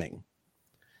shaming.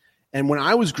 And when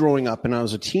I was growing up and I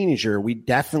was a teenager, we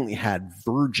definitely had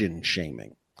virgin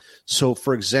shaming. So,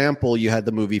 for example, you had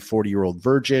the movie 40-Year-Old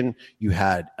Virgin. You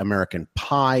had American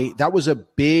Pie. That was a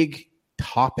big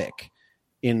topic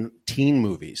in teen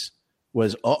movies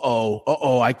was,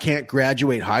 I can't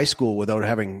graduate high school without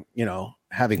having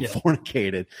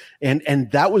fornicated.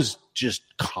 And that was just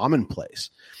commonplace.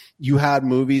 You had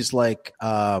movies like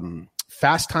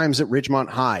Fast Times at Ridgemont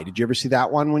High. Did you ever see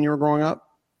that one when you were growing up?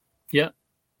 Yeah.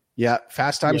 Yeah.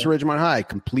 Fast Times at Ridgemont High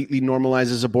completely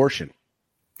normalizes abortion.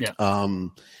 Yeah.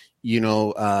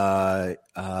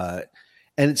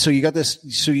 And so you got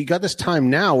this time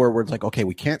now where we're like, okay,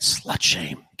 we can't slut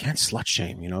shame.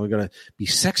 We got to be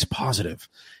sex positive.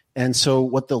 And so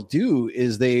what they'll do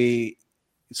is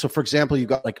so for example, you've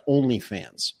got like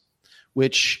OnlyFans,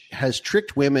 which has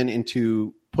tricked women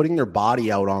into putting their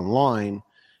body out online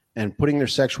and putting their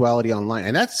sexuality online.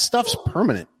 And that stuff's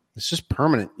permanent. It's just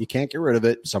permanent. You can't get rid of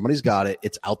it. Somebody's got it.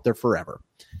 It's out there forever.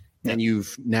 Yeah. And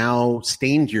you've now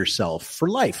stained yourself for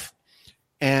life.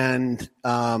 And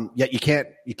yet you can't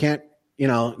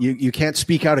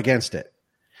speak out against it.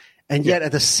 And yet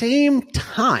at the same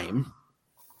time,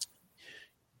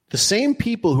 the same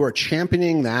people who are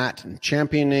championing that and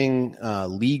championing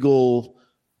legal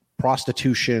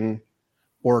prostitution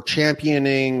or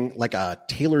championing like a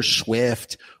Taylor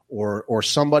Swift or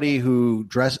somebody who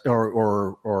dressed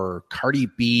or Cardi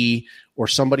B or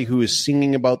somebody who is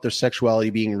singing about their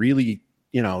sexuality being really,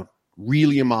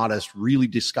 really immodest, really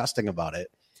disgusting about it.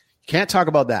 You can't talk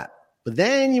about that. But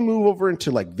then you move over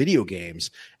into like video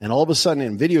games, and all of a sudden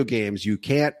in video games, you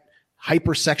can't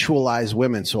hypersexualize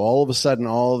women. So all of a sudden,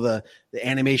 all the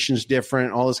animation's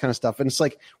different, all this kind of stuff. And it's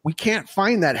like, we can't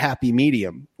find that happy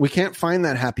medium.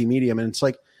 And it's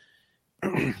like,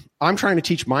 I'm trying to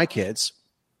teach my kids,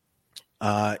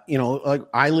 like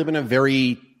I live in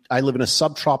a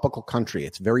subtropical country.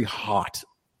 It's very hot.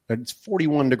 It's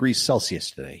 41 degrees Celsius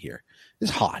today here.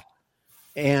 It's hot.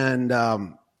 And,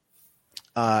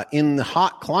 in the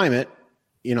hot climate,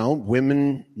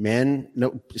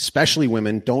 especially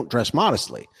women don't dress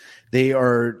modestly. They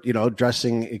are,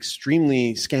 dressing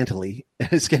extremely scantily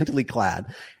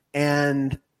clad,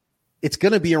 and it's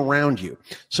going to be around you.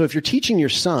 So if you're teaching your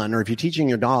son or if you're teaching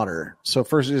your daughter, so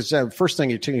first thing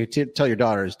you tell your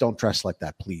daughter is don't dress like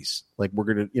that, please. Like we're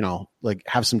going to, like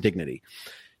have some dignity.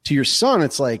 To your son,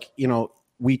 it's like,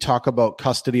 we talk about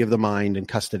custody of the mind and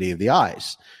custody of the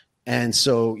eyes. And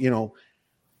so,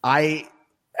 I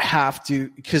have to,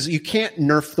 because you can't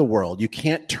nerf the world. You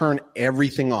can't turn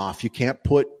everything off. You can't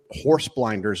put horse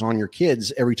blinders on your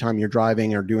kids every time you're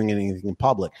driving or doing anything in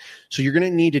public. So you're going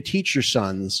to need to teach your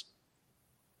sons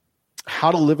how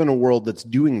to live in a world that's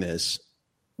doing this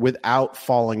without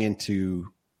falling into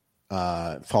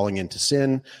falling into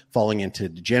sin, falling into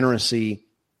degeneracy.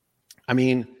 I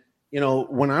mean,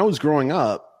 when I was growing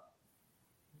up,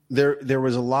 there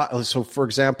was a lot. So, for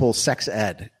example, sex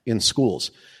ed in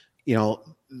schools,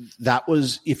 that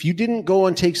was, if you didn't go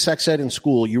and take sex ed in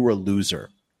school, you were a loser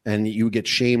and you would get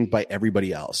shamed by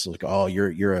everybody else. Like, oh,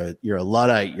 you're a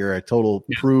Luddite, you're a total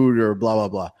prude, or blah, blah,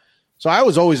 blah. So I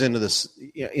was always into this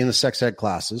in the sex ed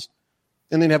classes,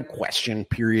 and they'd have question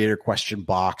period or question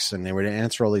box, and they would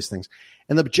answer all these things.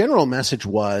 And the general message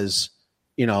was,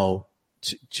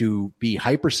 to be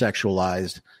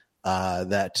hypersexualized,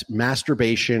 that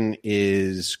masturbation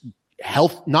is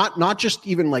health, not just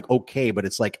even like okay, but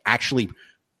it's like actually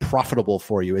profitable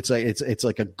for you. It's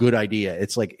like a good idea.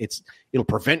 It's like it'll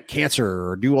prevent cancer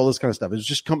or do all this kind of stuff. It's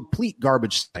just complete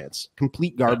garbage science,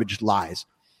 complete garbage lies.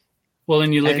 Well,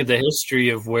 and you look at the history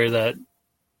of where that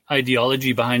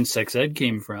ideology behind sex ed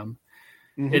came from.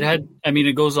 Mm-hmm.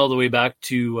 It goes all the way back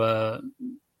to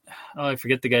I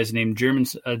forget the guy's name,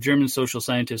 German social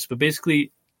scientist, but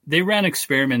basically they ran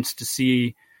experiments to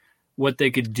see what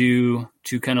they could do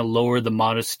to kind of lower the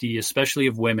modesty, especially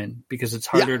of women, because it's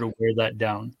harder to wear that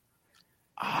down.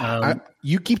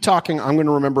 You keep talking, I'm going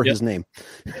to remember his name.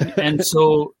 And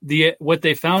so what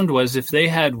they found was if they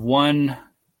had one,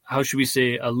 how should we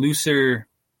say, a looser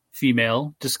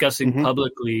female discussing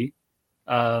publicly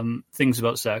things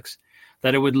about sex,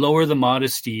 that it would lower the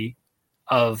modesty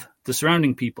of the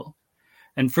surrounding people.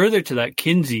 And further to that,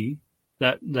 Kinsey,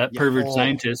 that pervert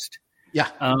scientist,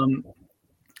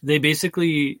 they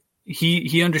basically,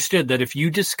 he understood that if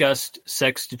you discussed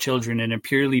sex to children in a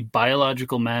purely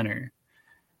biological manner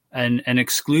and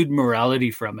exclude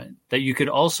morality from it, that you could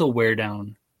also wear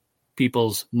down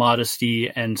people's modesty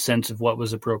and sense of what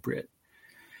was appropriate.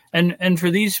 And for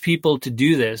these people to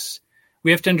do this,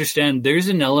 we have to understand there's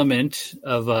an element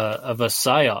of a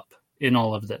psyop in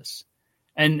all of this.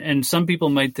 And some people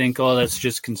might think, oh, that's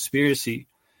just conspiracy.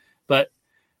 But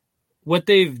what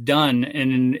they've done,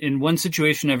 and in one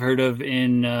situation I've heard of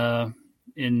in I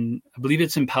believe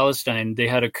it's in Palestine, they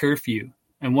had a curfew.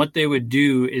 And what they would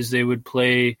do is they would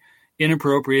play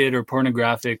inappropriate or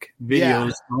pornographic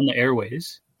videos on the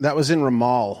airways. That was in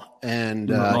Ramal, and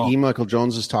E. Michael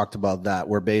Jones has talked about that,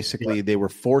 where basically they were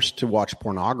forced to watch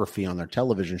pornography on their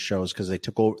television shows because they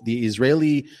took over the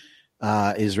Israeli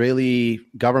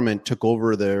government took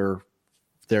over their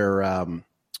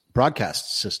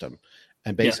broadcast system,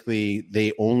 and basically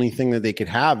the only thing that they could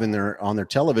have on their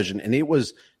television, and it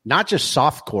was not just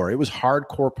softcore, it was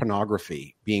hardcore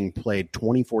pornography being played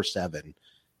 24/7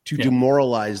 to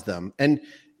demoralize them. And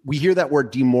we hear that word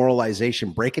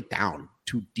demoralization. Break it down.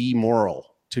 To demoral,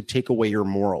 to take away your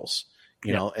morals,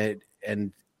 you know,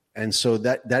 and so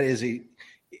that is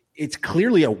it's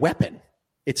clearly a weapon.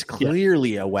 It's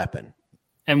clearly a weapon.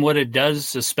 And what it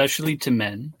does, especially to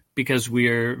men, because we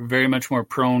are very much more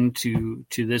prone to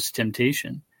this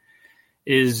temptation,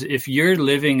 is if you're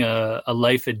living a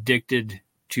life addicted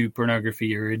to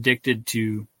pornography or addicted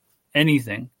to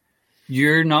anything,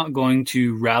 you're not going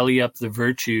to rally up the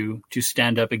virtue to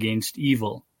stand up against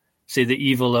evil. Say the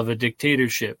evil of a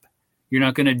dictatorship. You're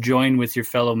not going to join with your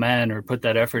fellow man or put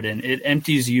that effort in. It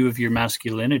empties you of your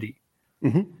masculinity.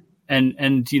 Mm-hmm.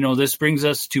 And this brings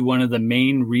us to one of the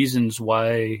main reasons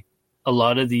why a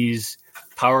lot of these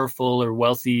powerful or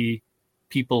wealthy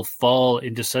people fall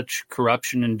into such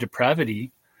corruption and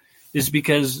depravity is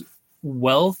because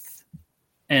wealth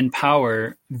and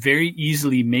power very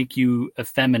easily make you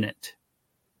effeminate.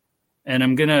 And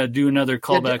I'm going to do another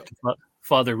callback to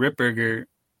Father Ripperger,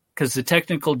 because the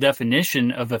technical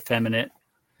definition of effeminate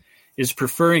is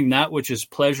preferring that which is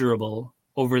pleasurable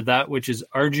over that which is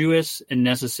arduous and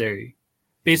necessary.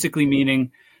 Basically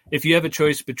meaning if you have a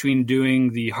choice between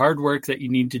doing the hard work that you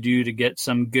need to do to get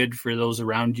some good for those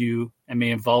around you and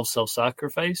may involve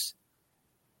self-sacrifice,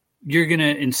 you're going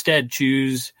to instead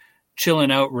choose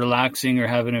chilling out, relaxing, or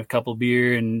having a couple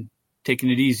beer and taking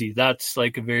it easy. That's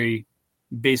like a very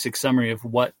basic summary of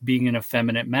what being an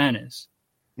effeminate man is.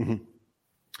 Mm-hmm.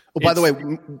 Oh, by the way,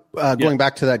 going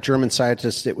back to that German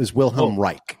scientist, it was Wilhelm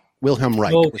Reich. Wilhelm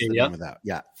Reich was the name of that.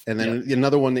 Yeah. And then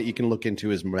another one that you can look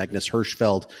into is Magnus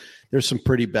Hirschfeld. There's some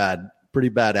pretty bad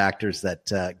actors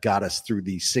that got us through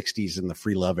the 60s in the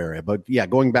free love area. But yeah,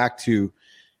 going back to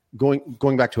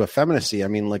effeminacy, I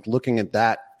mean, like looking at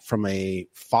that from a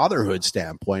fatherhood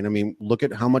standpoint, I mean, look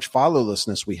at how much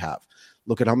fatherlessness we have.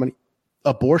 Look at how many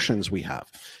abortions we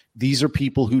have. These are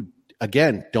people who,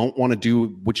 again, don't want to do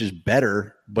which is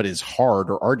better, but is hard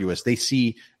or arduous. They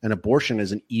see an abortion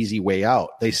as an easy way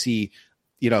out. They see,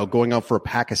 going out for a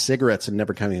pack of cigarettes and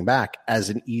never coming back as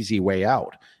an easy way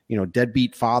out.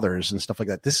 Deadbeat fathers and stuff like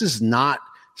that. This is not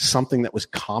something that was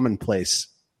commonplace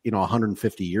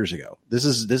 150 years ago. This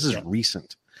is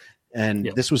recent,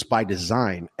 and this was by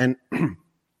design. And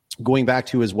going back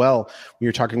to as well, when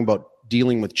you're talking about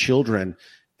dealing with children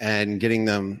and getting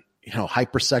them,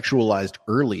 hypersexualized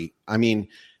early. I mean,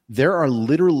 there are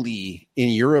literally in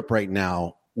Europe right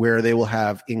now where they will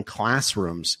have in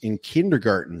classrooms, in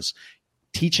kindergartens,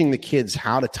 teaching the kids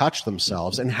how to touch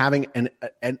themselves and having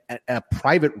a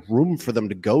private room for them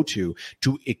to go to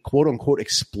quote unquote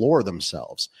explore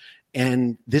themselves.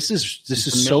 And this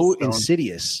is so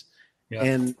insidious. Yeah.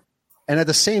 And at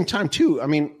the same time too, I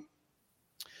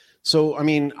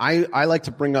like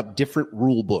to bring up different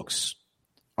rule books.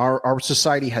 Our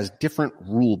society has different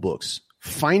rule books.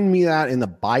 Find me that in the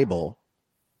Bible.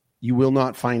 You will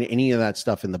not find any of that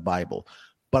stuff in the Bible,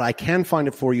 but I can find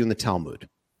it for you in the Talmud.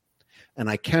 And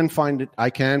I can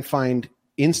find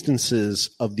instances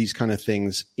of these kind of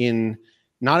things in,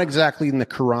 not exactly in the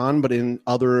Quran, but in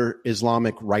other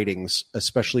Islamic writings,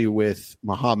 especially with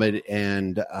Muhammad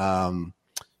and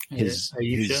his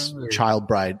child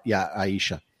bride. Yeah,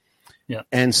 Aisha. Yeah.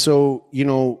 And so,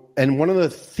 and one of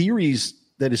the theories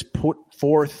that is put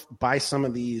forth by some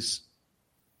of these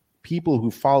people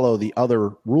who follow the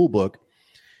other rule book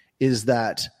is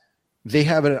that they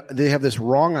have this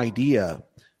wrong idea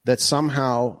that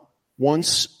somehow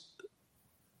once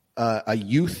a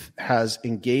youth has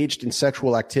engaged in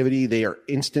sexual activity, they are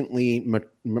instantly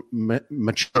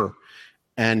mature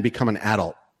and become an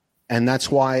adult. And that's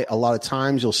why a lot of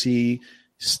times you'll see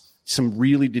some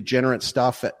really degenerate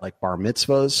stuff at like bar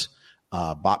mitzvahs,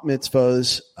 bat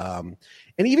mitzvahs,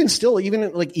 and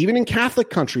even in Catholic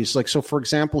countries. Like, so for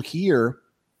example, here,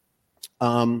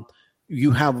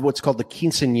 you have what's called the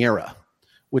quinceañera,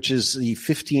 which is the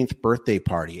 15th birthday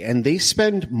party. And they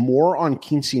spend more on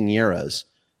quinceañeras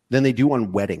than they do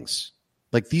on weddings.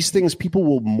 Like these things, people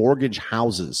will mortgage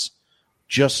houses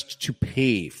just to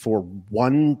pay for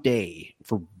one day,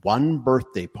 for one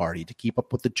birthday party to keep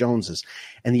up with the Joneses.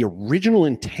 And the original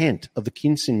intent of the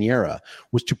quinceañera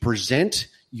was to present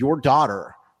your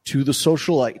daughter to the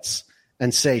socialites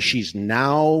and say, she's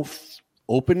now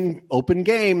open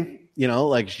game,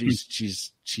 like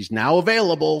she's now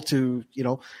available to,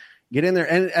 get in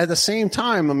there. And at the same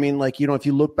time, if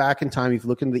you look back in time, if you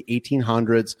look into the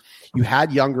 1800s, you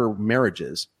had younger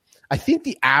marriages. I think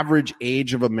the average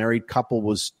age of a married couple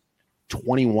was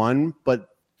 21, but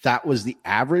that was the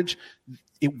average.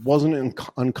 It wasn't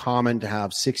uncommon to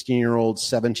have 16-year-olds,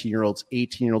 17-year-olds,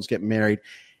 18-year-olds get married.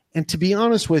 And to be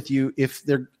honest with you, if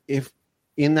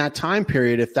in that time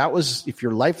period, if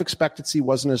your life expectancy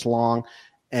wasn't as long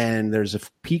and there's a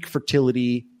peak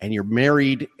fertility and you're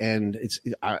married, and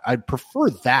I'd prefer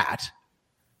that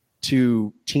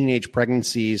to teenage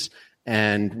pregnancies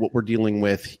and what we're dealing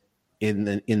with in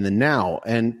the now.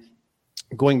 And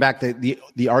going back,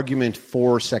 the argument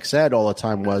for sex ed all the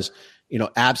time was,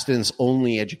 abstinence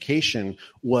only education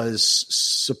was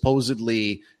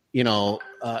supposedly,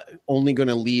 only going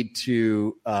to lead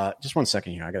to, just 1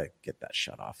 second here. I got to get that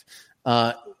shut off.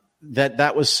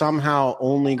 That was somehow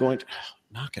only going to,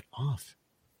 knock it off.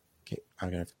 Okay. I'm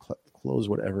going to have to close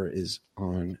whatever is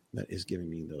on that is giving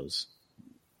me those.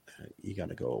 You got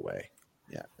to go away.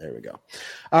 Yeah, there we go.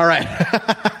 All right.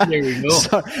 There we go.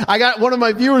 So I got one of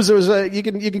my viewers. There was you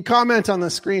can comment on the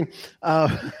screen.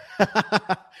 But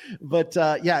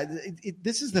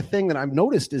this is the thing that I've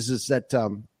noticed is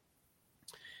that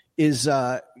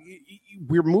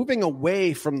we're moving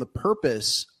away from the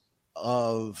purpose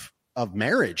of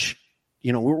marriage.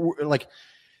 We're like,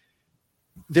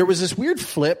 there was this weird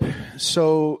flip.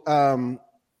 So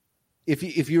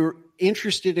if you're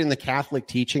interested in the Catholic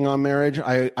teaching on marriage,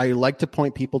 I like to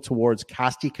point people towards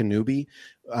Casti Connubii,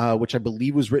 which I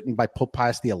believe was written by Pope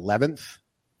Pius XI.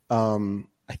 I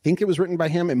think it was written by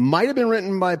him. It might have been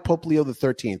written by Pope Leo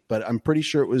XIII, but I'm pretty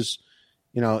sure it was,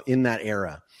 in that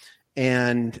era.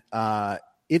 And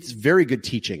it's very good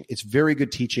teaching. It's very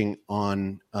good teaching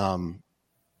on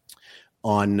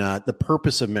the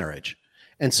purpose of marriage.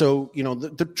 And so,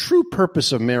 the true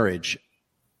purpose of marriage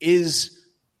is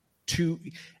to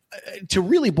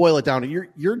really boil it down.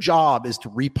 Your job is to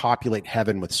repopulate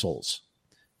heaven with souls,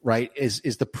 right?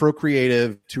 Is the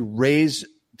procreative, to raise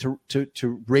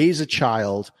a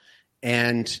child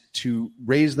and to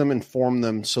raise them and form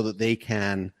them so that they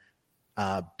can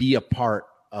be a part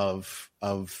of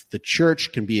the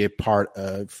church, can be a part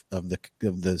of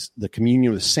the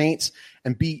communion of the saints,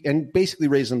 and basically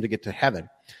raise them to get to heaven.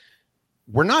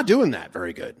 We're not doing that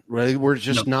very good. Right? We're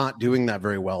just not doing that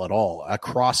very well at all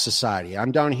across society.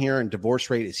 I'm down here, and divorce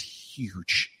rate is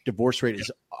huge. Divorce rate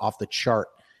is off the chart.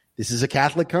 This is a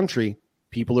Catholic country.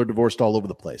 People are divorced all over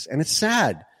the place, and it's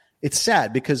sad. It's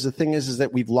sad because the thing is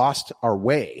that we've lost our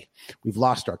way. We've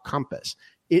lost our compass.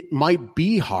 It might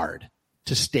be hard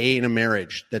to stay in a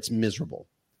marriage that's miserable.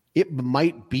 It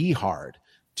might be hard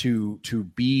to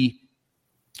be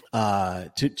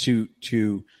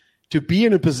to be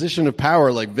in a position of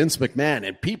power like Vince McMahon,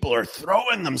 and people are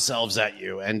throwing themselves at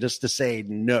you, and just to say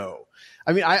no.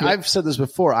 I mean, I've said this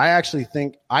before. I actually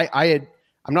think I'm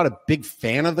not a big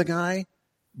fan of the guy,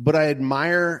 but I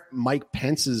admire Mike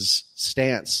Pence's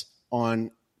stance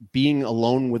on being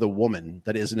alone with a woman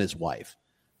that isn't his wife.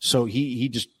 So he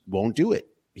just won't do it.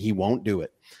 He won't do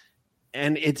it.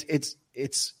 And it's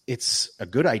a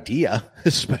good idea,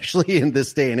 especially in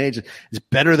this day and age. It's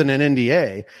better than an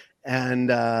NDA.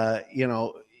 And,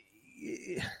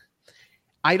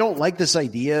 I don't like this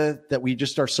idea that we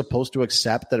just are supposed to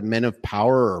accept that men of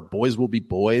power or boys will be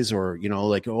boys, or,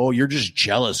 like, oh, you're just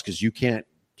jealous because you can't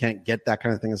get that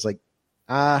kind of thing. It's like,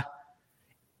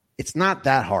 it's not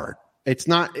that hard. It's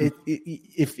not,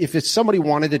 if it's somebody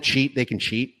wanted to cheat, they can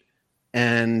cheat,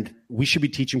 and we should be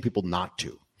teaching people not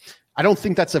to. I don't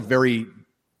think that's a very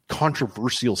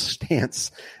controversial stance.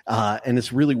 And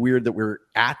it's really weird that we're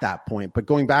at that point. But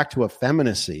going back to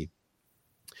effeminacy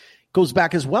goes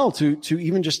back as well to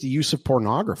even just the use of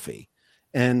pornography.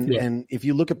 And if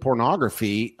you look at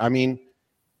pornography, I mean,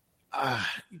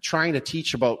 trying to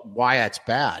teach about why it's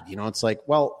bad, it's like,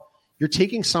 well, you're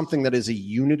taking something that is a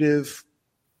unitive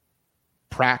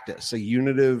practice, a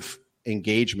unitive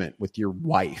engagement with your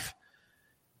wife,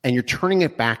 and you're turning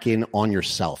it back in on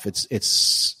yourself.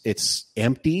 It's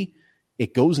empty.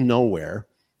 It goes nowhere.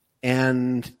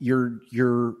 And you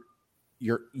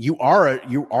are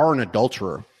an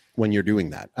adulterer when you're doing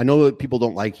that. I know that people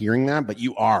don't like hearing that, but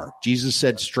you are. Jesus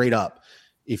said straight up,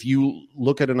 if you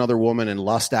look at another woman and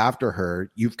lust after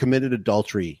her, you've committed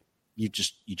adultery. You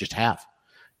just have.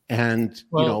 And,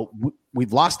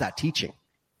 we've lost that teaching.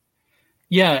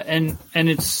 Yeah. And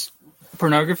it's,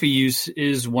 pornography use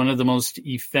is one of the most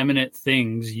effeminate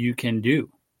things you can do,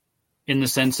 in the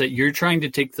sense that you're trying to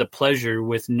take the pleasure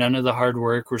with none of the hard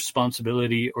work,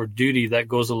 responsibility, or duty that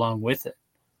goes along with it.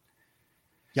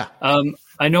 Yeah.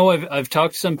 I know I've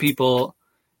talked to some people,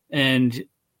 and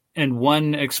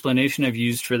one explanation I've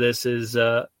used for this is,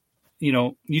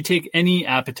 you take any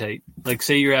appetite, like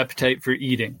say your appetite for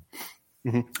eating,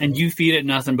 and you feed it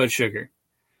nothing but sugar.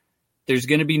 There's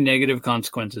going to be negative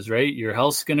consequences, right? Your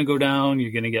health's going to go down.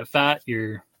 You're going to get fat.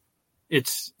 You're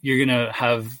going to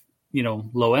have,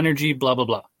 low energy, blah, blah,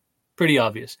 blah. Pretty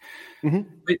obvious.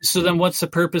 So then what's the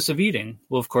purpose of eating?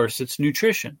 Well, of course, it's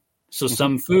nutrition. So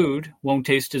some food won't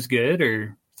taste as good,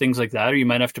 or things like that, or you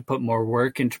might have to put more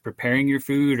work into preparing your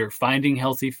food or finding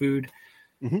healthy food.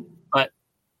 But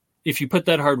if you put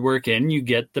that hard work in, you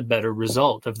get the better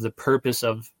result of the purpose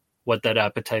of what that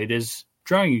appetite is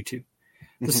drawing you to.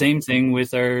 The same thing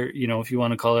with our, if you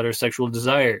want to call it our sexual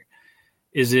desire,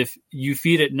 is if you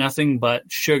feed it nothing but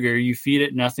sugar, you feed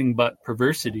it nothing but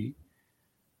perversity,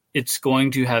 it's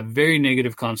going to have very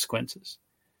negative consequences.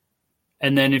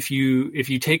 And then if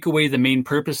you take away the main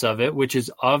purpose of it, which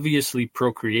is obviously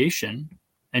procreation,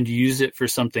 and you use it for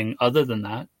something other than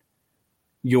that,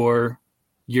 you're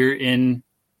going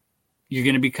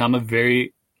to become a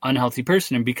very unhealthy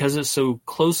person. And because it's so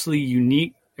closely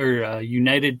united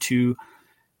to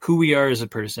who we are as a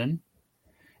person,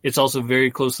 it's also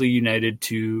very closely united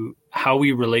to how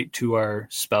we relate to our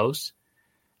spouse.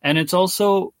 And it's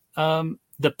also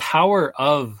the power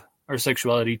of our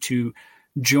sexuality to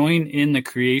join in the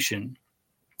creation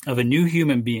of a new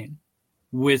human being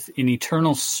with an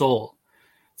eternal soul.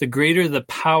 The greater the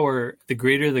power, the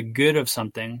greater the good of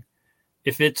something,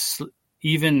 if it's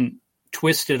even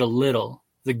twisted a little,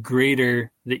 the greater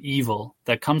the evil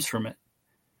that comes from it.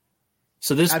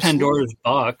 So this Absolutely. Pandora's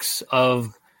box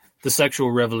of the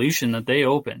sexual revolution that they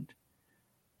opened,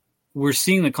 we're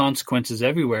seeing the consequences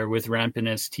everywhere with rampant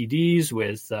STDs,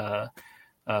 with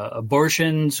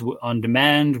abortions on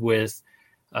demand, with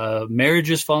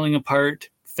marriages falling apart,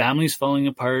 families falling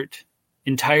apart,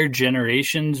 entire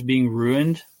generations being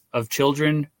ruined of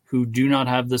children who do not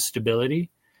have the stability.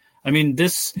 I mean,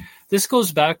 this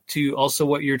goes back to also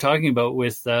what you're talking about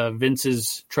with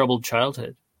Vince's troubled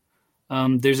childhood.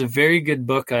 There's a very good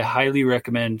book I highly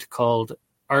recommend called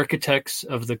Architects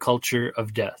of the Culture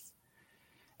of Death.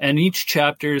 And each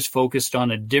chapter is focused on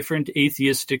a different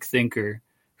atheistic thinker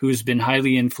who's been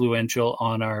highly influential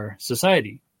on our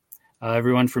society.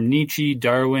 Everyone from Nietzsche,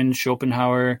 Darwin,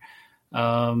 Schopenhauer.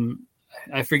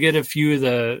 I forget a few of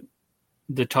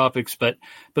the topics, but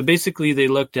basically they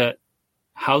looked at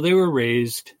how they were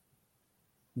raised,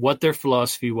 what their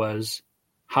philosophy was,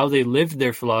 how they lived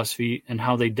their philosophy, and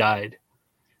how they died.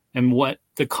 And what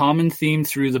the common theme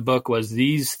through the book was,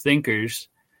 these thinkers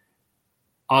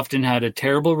often had a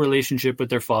terrible relationship with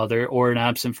their father or an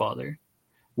absent father,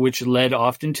 which led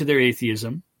often to their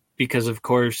atheism, because, of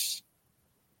course,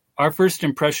 our first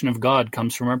impression of God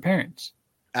comes from our parents.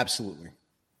 Absolutely.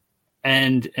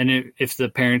 And if the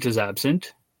parent is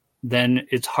absent, then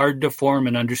it's hard to form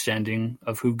an understanding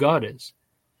of who God is.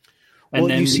 And well,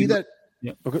 then you see that.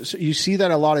 Yeah. Okay, so you see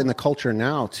that a lot in the culture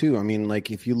now too. I mean,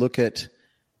 like if you look at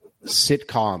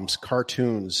sitcoms,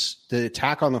 cartoons, the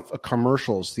attack on the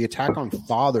commercials, the attack on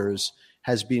fathers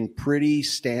has been pretty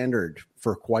standard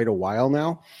for quite a while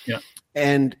now. Yeah.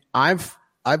 And I've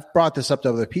brought this up to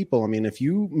other people. I mean, if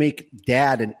you make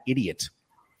dad an idiot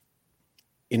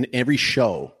in every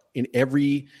show, in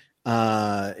everything,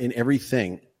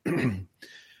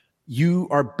 you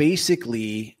are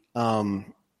basically what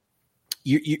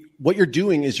you're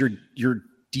doing is you're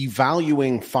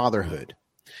devaluing fatherhood,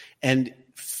 and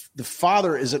the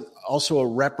father is also a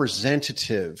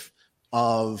representative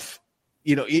of,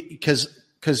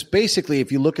 because basically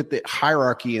if you look at the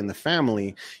hierarchy in the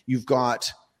family, you've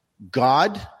got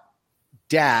God,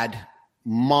 dad,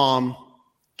 mom,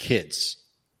 kids,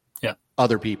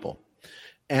 other people.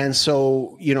 And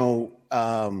so,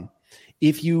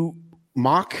 if you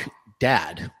mock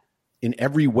dad in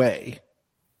every way,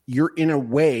 you're in a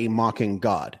way mocking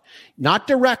God, not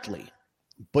directly,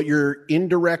 but you're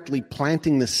indirectly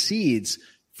planting the seeds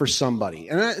for somebody.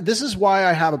 And this is why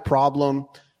I have a problem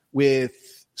with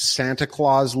Santa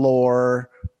Claus lore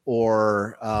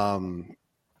or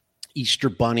Easter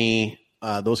Bunny,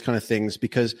 those kind of things,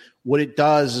 because what it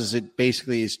does is it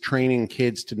basically is training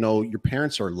kids to know your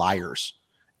parents are liars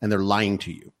and they're lying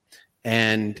to you.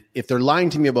 And if they're lying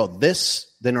to me about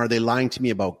this, then are they lying to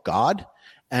me about God?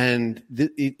 And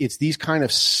it's these kind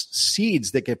of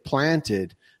seeds that get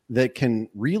planted that can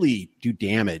really do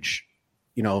damage,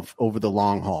 over the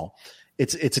long haul.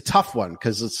 It's a tough one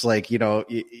because it's like, you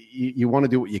want to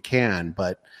do what you can,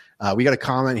 but we got a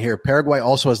comment here. Paraguay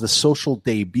also has the social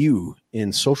debut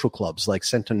in social clubs like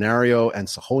Centenario and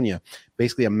Sajonia,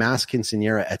 basically a mass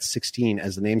quinceañera at 16,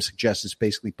 as the name suggests, is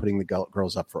basically putting the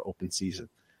girls up for open season.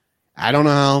 I don't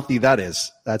know how healthy that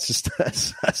is. That's just,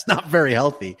 that's not very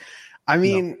healthy. I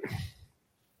mean, no.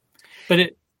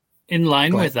 But in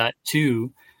line with that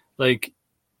too, like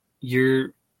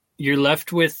you're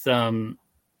left with, how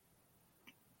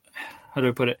do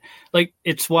I put it? Like,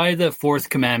 it's why the fourth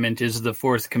commandment is the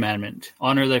fourth commandment.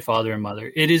 Honor thy father and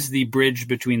mother. It is the bridge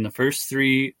between the first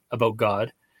three about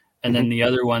God and then the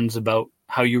other ones about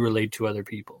how you relate to other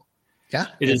people. Yeah.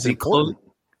 It is important.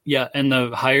 And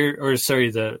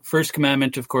the first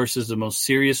commandment, of course, is the most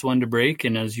serious one to break.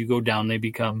 And as you go down, they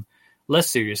become less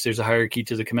serious. There's a hierarchy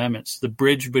to the commandments. The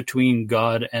bridge between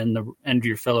God and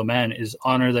your fellow man is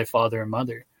honor thy father and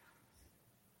mother.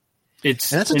 And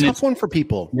that's a tough one for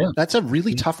people. Yeah. That's a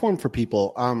really tough one for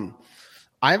people.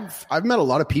 I've met a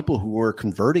lot of people who were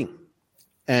converting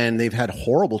and they've had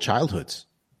horrible childhoods,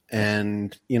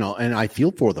 and and I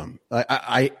feel for them.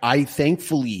 I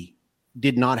thankfully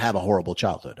did not have a horrible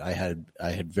childhood. I had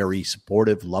very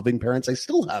supportive, loving parents. I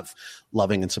still have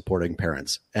loving and supporting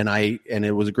parents, and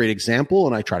it was a great example,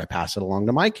 and I try to pass it along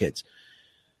to my kids.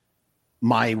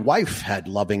 My wife had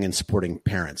loving and supporting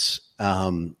parents,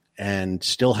 and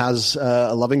still has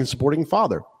a loving and supporting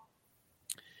father.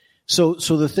 So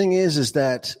the thing is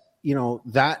that,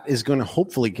 that is going to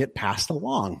hopefully get passed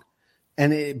along.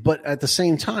 But at the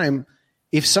same time,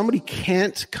 if somebody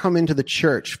can't come into the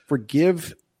church,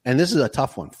 forgive, and this is a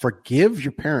tough one, forgive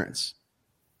your parents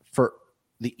for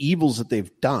the evils that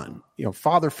they've done.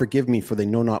 Father, forgive me, for they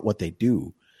know not what they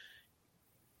do.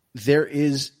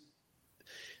 There's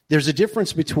a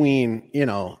difference between,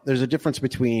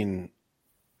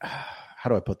 how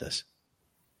do I put this?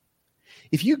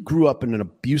 If you grew up in an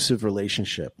abusive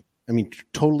relationship,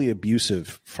 totally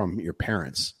abusive from your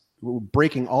parents,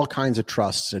 breaking all kinds of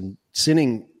trusts and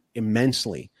sinning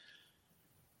immensely,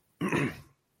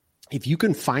 if you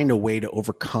can find a way to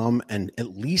overcome and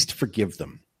at least forgive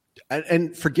them,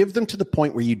 and forgive them to the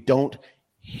point where you don't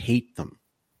hate them,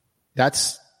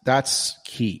 that's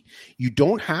key. You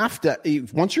don't have to,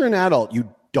 once you're an adult,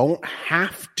 you don't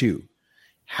have to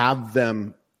have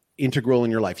them integral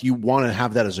in your life. You want to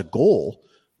have that as a goal,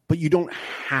 but you don't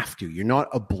have to. You're not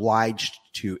obliged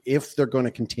to if they're going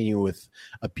to continue with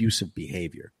abusive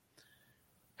behavior.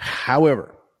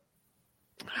 However,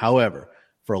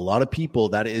 for a lot of people,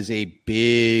 that is a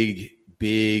big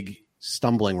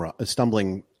stumbling rock,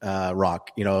 stumbling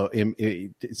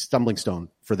stone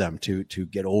for them to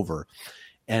get over.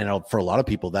 And for a lot of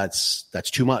people, that's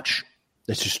too much.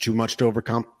 That's just too much to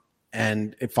overcome.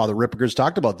 And Father Ripperger's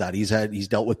talked about that. He's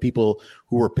dealt with people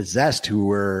who were possessed, who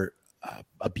were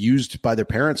abused by their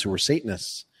parents, who were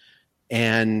Satanists.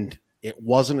 And it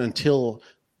wasn't until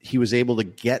he was able to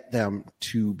get them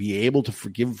to be able to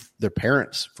forgive their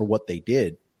parents for what they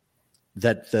did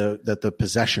that the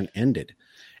possession ended.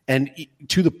 And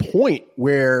to the point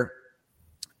where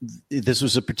this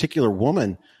was a particular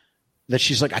woman that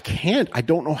she's like, I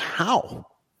don't know how.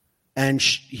 And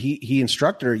he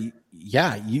instructed her,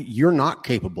 yeah, you're not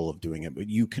capable of doing it, but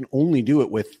you can only do it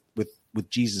with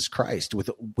Jesus Christ,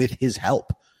 with his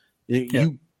help. Yeah.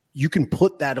 You can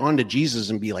put that onto Jesus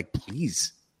and be like,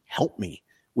 please help me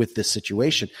with this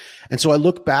situation. And so I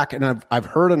look back and I've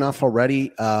heard enough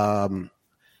already.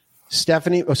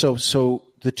 Stephanie, so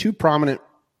the two prominent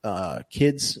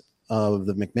kids of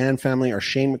the McMahon family are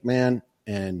Shane McMahon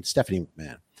and Stephanie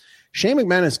McMahon. Shane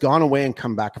McMahon has gone away and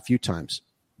come back a few times,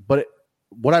 but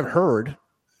what I've heard,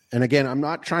 and again, I'm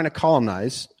not trying to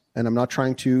columnize and I'm not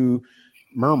trying to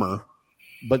murmur,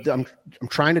 but I'm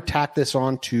trying to tack this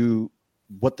on to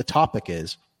what the topic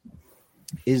is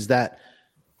that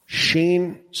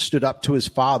Shane stood up to his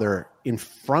father in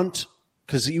front,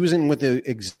 because he was in with the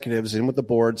executives and with the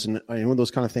boards and with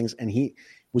those kind of things, and he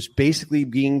was basically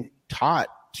being taught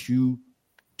to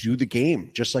do the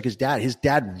game just like his dad. His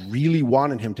dad really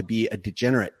wanted him to be a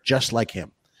degenerate just like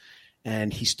him.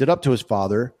 And he stood up to his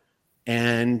father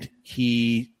and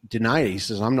he denied it. He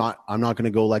says, I'm not going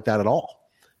to go like that at all.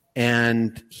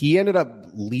 And he ended up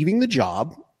leaving the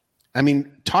job. I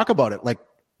mean, talk about it. Like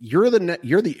you're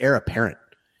the heir apparent.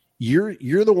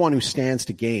 You're the one who stands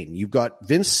to gain. You've got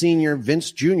Vince Sr.,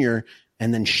 Vince Jr.,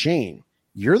 and then Shane.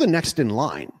 You're the next in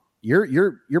line.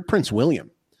 You're Prince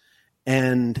William.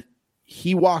 And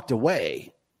he walked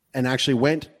away and actually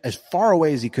went as far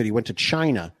away as he could. He went to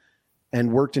China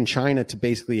and worked in China to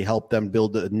basically help them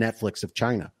build the Netflix of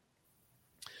China.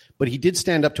 But he did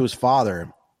stand up to his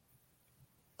father,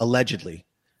 allegedly,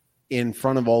 in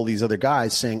front of all these other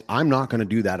guys saying, I'm not going to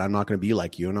do that. I'm not going to be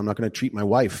like you. And I'm not going to treat my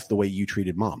wife the way you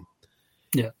treated mom.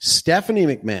 Yeah. Stephanie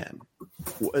McMahon,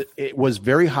 it was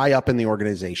very high up in the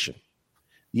organization.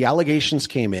 The allegations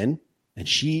came in and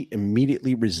she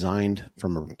immediately resigned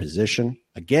from her position.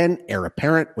 Again, heir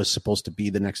apparent, was supposed to be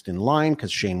the next in line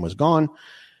because Shane was gone.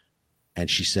 And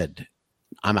she said,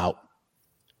 I'm out.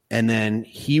 And then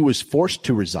he was forced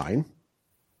to resign.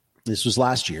 This was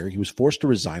last year. He was forced to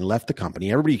resign, left the company.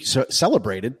 Everybody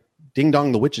celebrated. Ding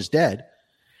dong, the witch is dead.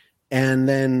 And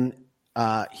then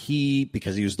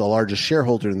because he was the largest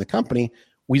shareholder in the company,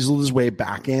 weaseled his way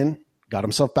back in, got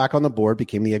himself back on the board,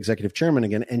 became the executive chairman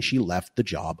again, and she left the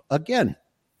job again.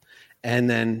 And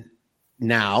then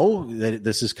now that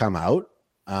this has come out,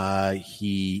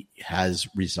 he has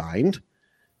resigned,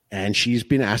 and she's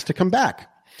been asked to come back.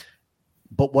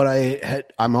 But what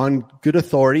I'm on good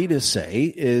authority to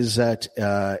say is that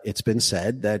it's been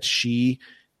said that she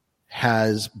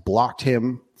has blocked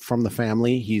him from the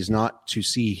family. He's not to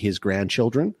see his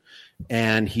grandchildren,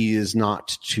 and he is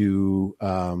not to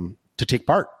take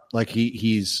part. Like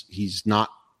he's not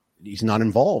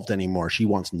involved anymore. She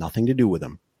wants nothing to do with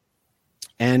him.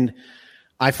 And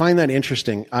I find that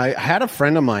interesting. I had a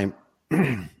friend of mine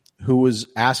who was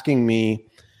asking me,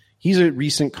 he's a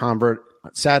recent convert,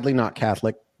 sadly not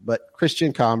Catholic, but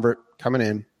Christian convert coming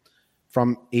in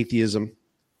from atheism,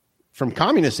 from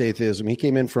communist atheism. He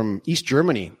came in from East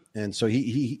Germany. And so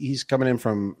he's coming in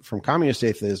from communist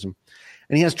atheism,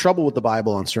 and he has trouble with the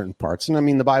Bible on certain parts. And I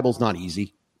mean, the Bible's not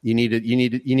easy. You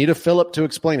need a Philip to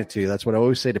explain it to you. That's what I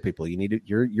always say to people.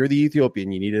 You're the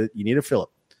Ethiopian. You need a Philip.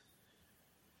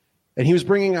 And he was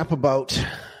bringing up about,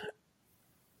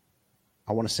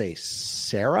 I want to say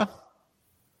Sarah.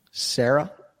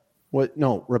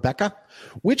 Rebecca.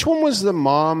 Which one was the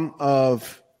mom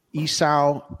of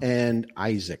Esau and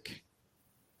Isaac?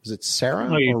 Is it Sarah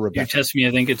or Rebecca? You're testing me.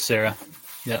 I think it's Sarah.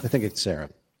 Yeah, I think it's Sarah.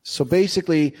 So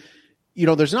basically,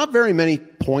 there's not very many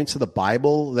points of the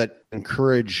Bible that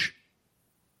encourage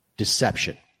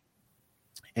deception.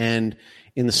 And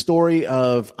in the story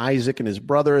of Isaac and his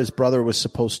brother was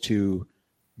supposed to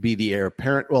be the heir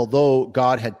apparent, although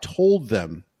God had told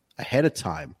them ahead of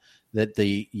time that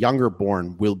the younger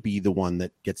born will be the one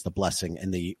that gets the blessing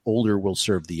and the older will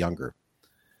serve the younger.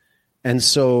 And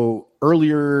so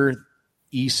earlier,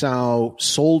 Esau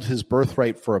sold his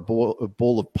birthright for a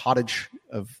bowl of pottage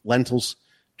of lentils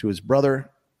to his brother.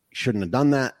 He shouldn't have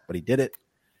done that, but he did it.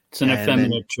 It's an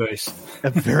effeminate choice. A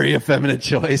very effeminate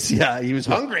choice. Yeah, he was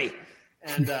hungry.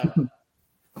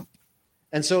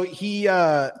 And so he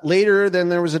later, then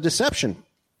there was a deception.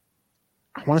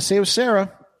 I want to say it was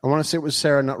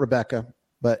Sarah. Not Rebecca.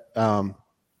 But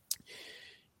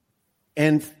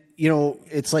and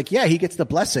it's like, yeah, he gets the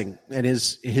blessing, and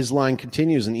his line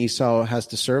continues, and Esau has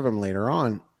to serve him later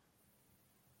on.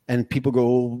 And people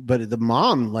go, but the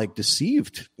mom like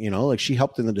deceived, like she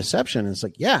helped in the deception. And it's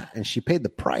like, yeah, and she paid the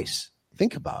price.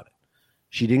 Think about it.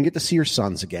 She didn't get to see her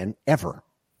sons again, ever.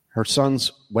 Her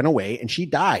sons went away, and she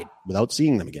died without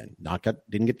seeing them again.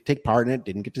 Didn't get to take part in it.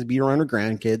 Didn't get to be around her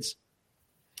grandkids.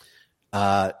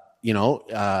 And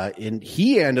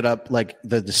he ended up, like,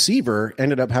 the deceiver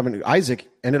Isaac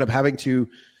ended up having to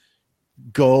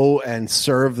go and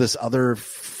serve this other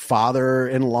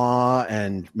father-in-law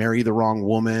and marry the wrong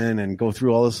woman and go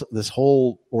through all this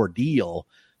whole ordeal.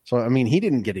 So, I mean, he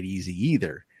didn't get it easy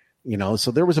either,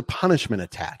 so there was a punishment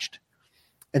attached.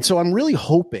 And so I'm really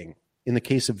hoping in the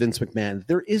case of Vince McMahon,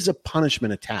 there is a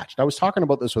punishment attached. I was talking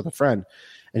about this with a friend,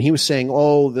 and he was saying,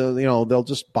 they'll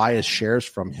just buy his shares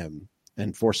from him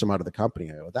and force him out of the company.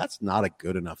 I go, that's not a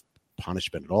good enough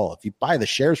punishment at all. If you buy the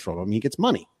shares from him, he gets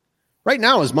money. Right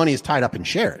now, his money is tied up in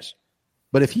shares.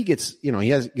 But if he gets,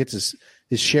 gets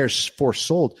his shares forced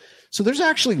sold. So there's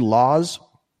actually laws.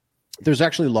 There's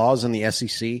actually laws in the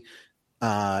SEC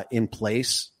in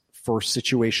place for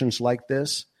situations like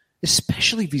this,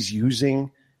 especially if he's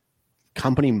using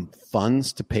company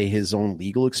funds to pay his own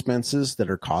legal expenses that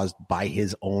are caused by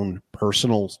his own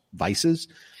personal vices,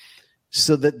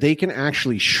 so that they can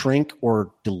actually shrink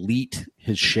or delete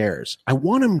his shares. I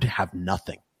want him to have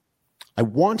nothing. I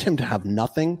want him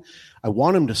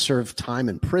to serve time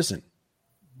in prison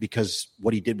because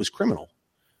what he did was criminal,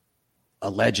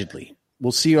 allegedly.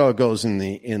 We'll see how it goes in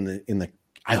the.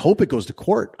 I hope it goes to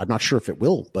court. I'm not sure if it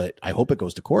will, but I hope it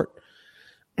goes to court.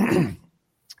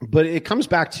 But it comes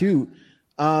back to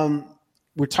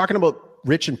we're talking about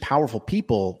rich and powerful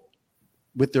people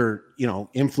with their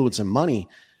influence and money.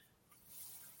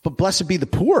 But blessed be the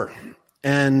poor.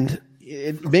 And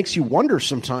it makes you wonder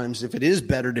sometimes if it is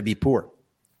better to be poor,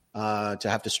 to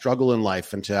have to struggle in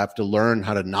life and to have to learn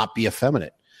how to not be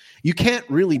effeminate. You can't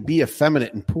really be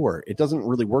effeminate and poor. It doesn't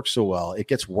really work so well. It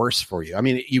gets worse for you. I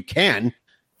mean, you can,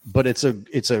 but it's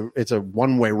a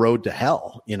one-way road to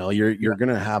hell. You're going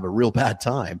to have a real bad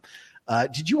time.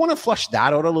 Did you want to flush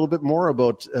that out a little bit more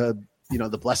about,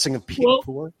 the blessing of being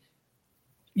poor?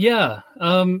 Yeah.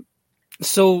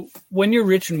 So when you're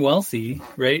rich and wealthy,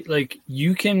 right, like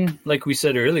you can, like we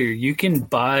said earlier, you can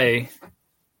buy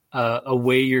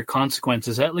away your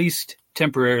consequences, at least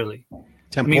temporarily.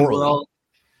 I mean,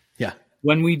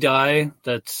 when we die,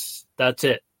 that's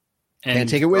it. And can't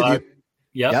take it with you.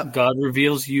 Yep. God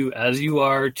reveals you as you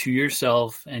are to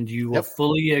yourself, and you will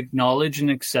fully acknowledge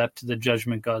and accept the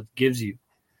judgment God gives you.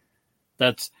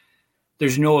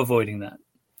 There's no avoiding that.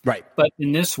 Right. But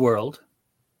in this world,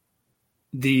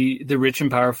 the rich and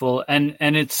powerful, and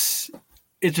it's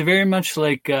very much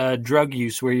like drug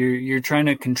use, where you're trying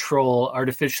to control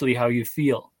artificially how you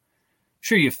feel.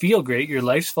 Sure, you feel great, your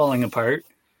life's falling apart.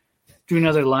 Do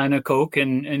another line of coke,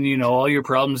 and all your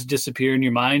problems disappear in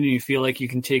your mind, and you feel like you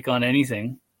can take on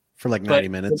anything for like 90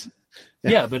 minutes.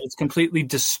 Yeah, but it's completely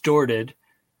distorted.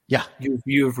 Yeah, your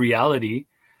view of reality,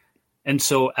 and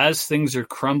so as things are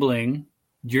crumbling,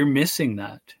 you're missing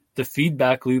that. The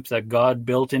feedback loop that God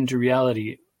built into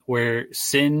reality, where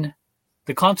sin,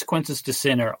 the consequences to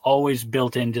sin are always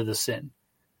built into the sin.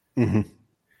 Mm-hmm.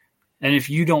 And if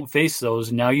you don't face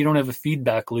those, now you don't have a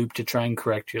feedback loop to try and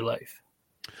correct your life.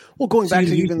 Well, going back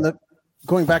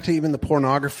to even the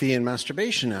pornography and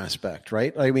masturbation aspect,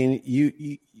 right? I mean,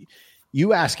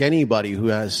 you ask anybody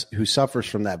who suffers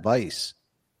from that vice,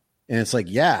 and it's like,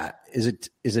 yeah, is it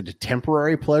a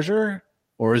temporary pleasure?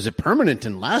 Or is it permanent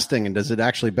and lasting, and does it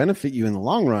actually benefit you in the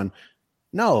long run?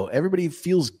 No, everybody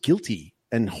feels guilty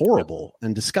and horrible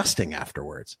and disgusting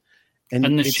afterwards.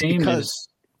 And the shame is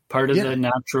part of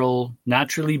the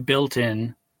naturally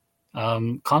built-in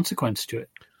consequence to it.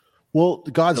 Well,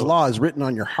 God's law is written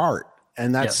on your heart,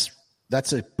 and that's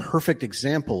a perfect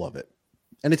example of it.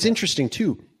 And it's interesting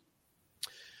too.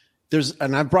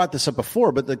 And I've brought this up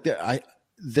before, but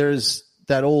there's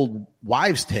that old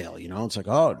wives' tale. It's like,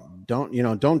 oh,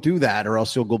 don't do that, or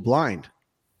else you'll go blind.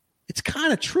 It's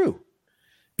kind of true,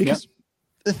 because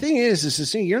the thing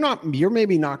is you're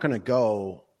maybe not going to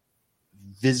go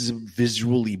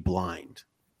visually blind,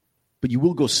 but you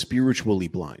will go spiritually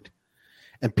blind.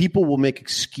 And people will make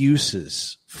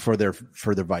excuses for their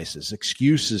vices,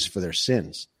 excuses for their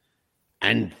sins.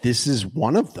 And this is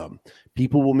one of them.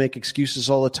 People will make excuses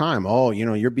all the time. Oh,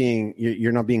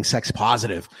 you're not being sex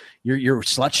positive. You're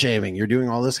slut shaming. You're doing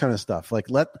all this kind of stuff. Like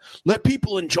let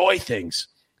people enjoy things.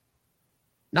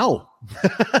 No,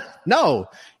 no.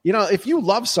 If you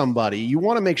love somebody, you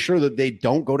want to make sure that they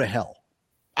don't go to hell.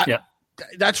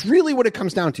 That's really what it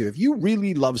comes down to. If you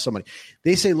really love somebody,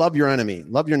 they say, love your enemy,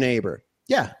 love your neighbor.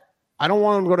 Yeah. I don't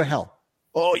want them to go to hell.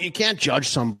 Oh, you can't judge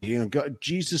somebody.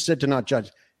 Jesus said to not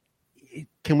judge.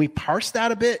 Can we parse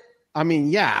that a bit? I mean,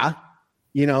 yeah,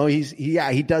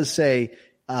 he does say,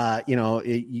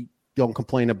 you don't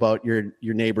complain about your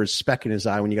neighbor's speck in his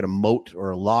eye when you got a mote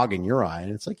or a log in your eye.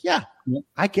 And it's like, yeah,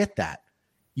 I get that.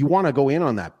 You want to go in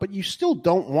on that, but you still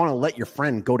don't want to let your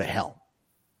friend go to hell.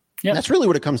 Yeah. That's really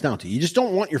what it comes down to. You just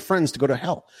don't want your friends to go to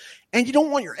hell, and you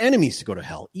don't want your enemies to go to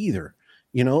hell either.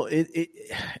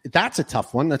 That's a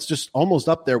tough one. That's just almost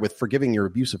up there with forgiving your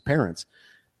abusive parents.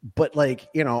 But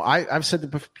I've said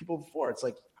to people before, it's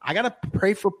like, I got to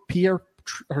pray for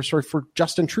for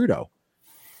Justin Trudeau.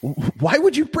 Why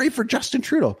would you pray for Justin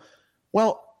Trudeau?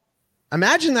 Well,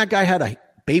 imagine that guy had a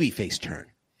baby face turn.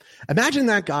 Imagine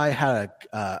that guy had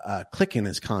a click in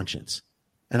his conscience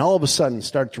and all of a sudden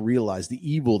started to realize the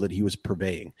evil that he was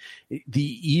purveying, the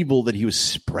evil that he was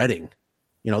spreading.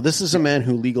 This is a man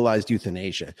who legalized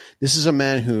euthanasia. This is a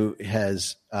man who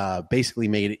has basically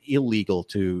made it illegal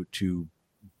to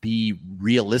be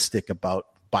realistic about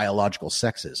biological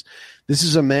sexes. This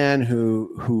is a man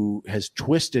who has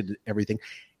twisted everything.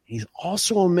 He's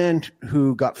also a man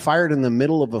who got fired in the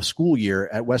middle of a school year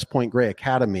at West Point Grey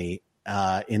Academy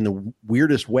in the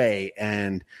weirdest way.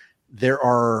 And there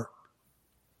are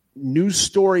news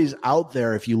stories out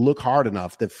there, if you look hard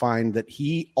enough, that find that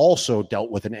he also dealt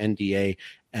with an NDA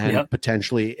and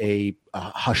potentially a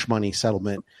hush money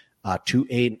settlement to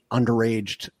an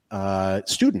underage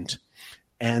student.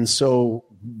 And so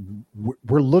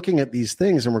we're looking at these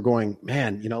things and we're going,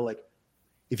 man,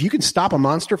 if you can stop a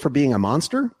monster from being a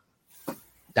monster,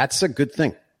 that's a good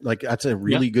thing. That's a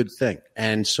really good thing.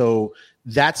 And so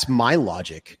that's my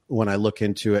logic when I look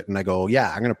into it and I go,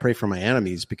 yeah, I'm going to pray for my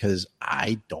enemies because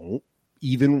I don't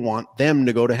even want them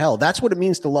to go to hell. That's what it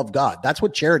means to love God. That's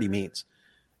what charity means.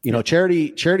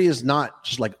 Charity is not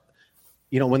just like,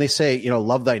 when they say,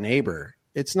 love thy neighbor,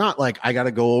 it's not like I got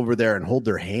to go over there and hold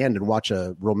their hand and watch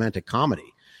a romantic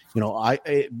comedy.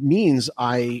 It means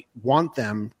I want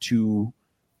them to,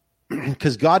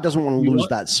 because God doesn't want to lose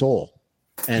that soul.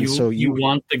 And so you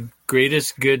want the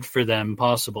greatest good for them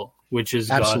possible, which is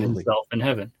God himself in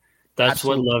heaven. That's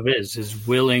what love is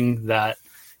willing that,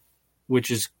 which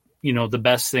is, the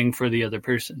best thing for the other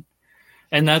person.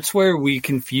 And that's where we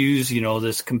confuse,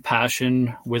 this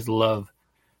compassion with love,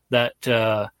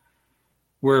 that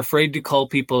we're afraid to call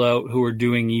people out who are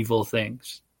doing evil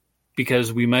things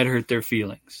because we might hurt their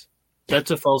feelings.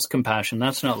 That's a false compassion.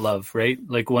 That's not love, right?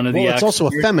 Like one of the it's also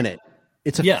effeminate.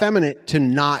 It's effeminate to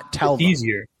not tell them. It's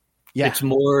easier. Yeah. It's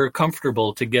more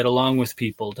comfortable to get along with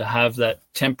people, to have that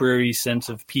temporary sense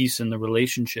of peace in the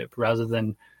relationship rather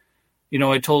than,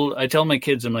 I tell my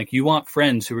kids, I'm like, you want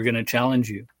friends who are going to challenge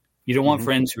you. You don't want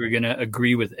friends who are going to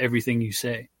agree with everything you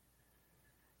say.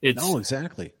 No,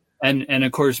 exactly. And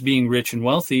of course, being rich and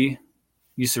wealthy,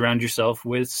 you surround yourself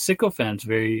with sycophants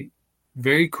very,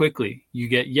 very quickly. You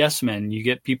get yes men. You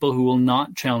get people who will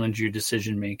not challenge your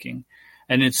decision making.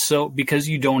 And it's so because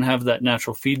you don't have that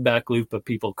natural feedback loop of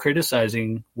people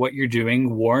criticizing what you're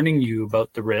doing, warning you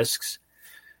about the risks.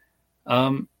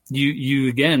 You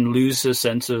again lose a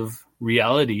sense of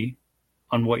reality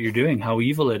on what you're doing, how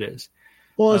evil it is.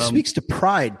 Well, it speaks to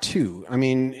pride too. I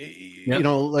mean,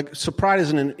 so pride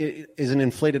is an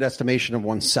inflated estimation of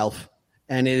oneself,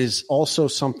 and it is also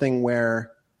something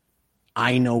where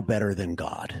I know better than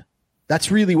God.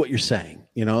 That's really what you're saying.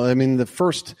 I mean, the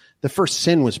first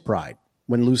sin was pride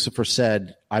when Lucifer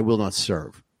said, "I will not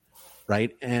serve,"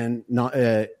 right? And not,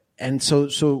 and so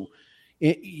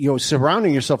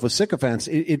surrounding yourself with sycophants,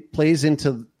 it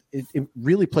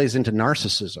really plays into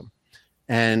narcissism.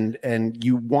 And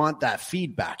you want that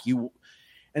feedback.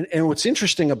 And what's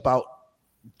interesting about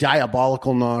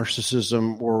diabolical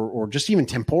narcissism or just even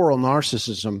temporal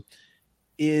narcissism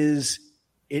is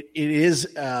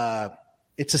it's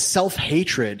a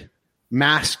self-hatred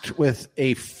masked with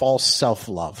a false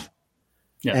self-love.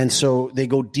 Yeah. And so they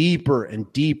go deeper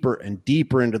and deeper and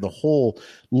deeper into the hole,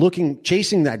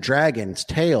 chasing that dragon's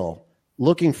tail,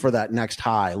 looking for that next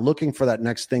high, looking for that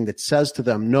next thing that says to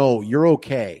them, no, you're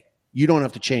okay. You don't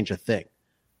have to change a thing.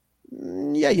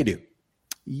 Yeah, you do.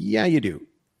 Yeah, you do.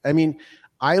 I mean,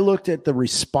 I looked at the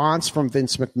response from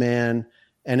Vince McMahon,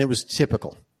 and it was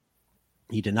typical.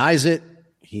 He denies it.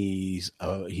 He's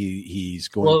going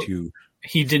to.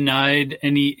 He denied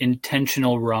any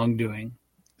intentional wrongdoing.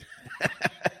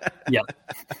 Yeah.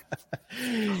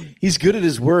 He's good at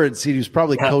his words. He was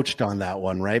probably coached on that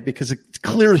one, right? Because it's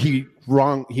clear he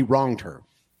wronged her.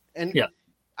 And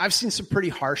I've seen some pretty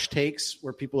harsh takes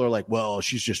where people are like, well,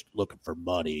 she's just looking for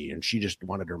money and she just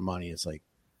wanted her money. It's like,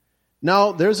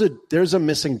 No, there's a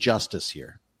missing justice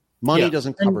here. Money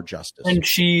doesn't cover justice. And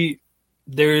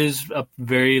there is a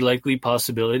very likely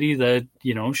possibility that,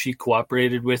 she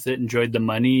cooperated with it, enjoyed the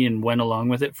money, and went along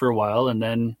with it for a while, and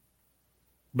then,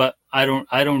 but I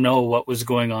don't know what was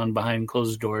going on behind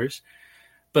closed doors.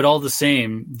 But all the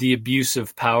same, the abuse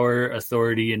of power,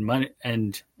 authority, and money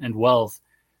and wealth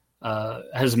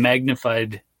has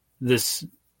magnified this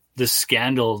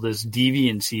scandal, this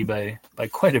deviancy by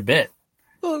quite a bit.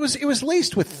 Well, it was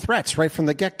laced with threats right from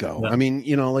the get-go. Yeah. I mean,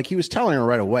 like he was telling her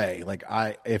right away, like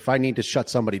if I need to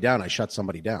shut somebody down, I shut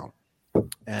somebody down,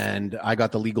 and I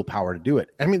got the legal power to do it.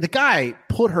 I mean, the guy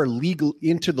put her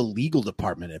into the legal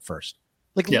department at first,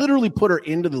 literally put her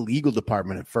into the legal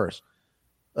department at first.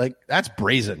 Like, that's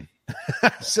brazen.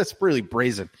 That's really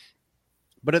brazen.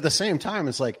 But at the same time,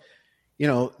 it's like,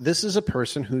 this is a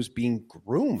person who's being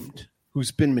groomed,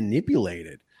 who's been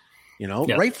manipulated,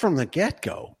 right from the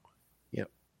get-go.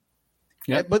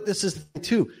 Yeah. But this is the thing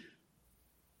too.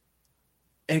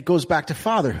 And it goes back to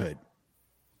fatherhood.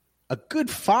 A good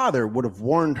father would have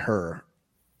warned her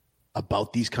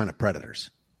about these kind of predators.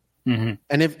 Mm-hmm.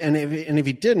 And if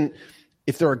he didn't,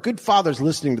 if there are good fathers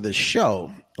listening to this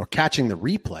show or catching the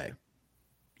replay,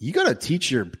 you got to teach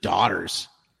your daughters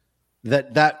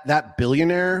that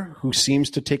billionaire who seems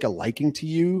to take a liking to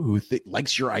you, who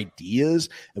likes your ideas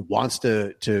and wants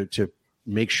to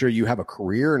make sure you have a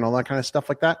career and all that kind of stuff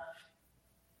like that.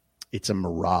 It's a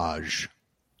mirage.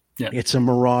 Yeah. It's a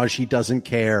mirage. He doesn't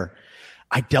care.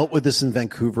 I dealt with this in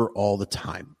Vancouver all the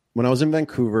time. When I was in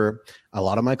Vancouver, a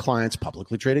lot of my clients,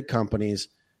 publicly traded companies,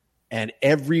 and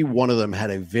every one of them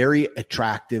had a very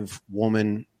attractive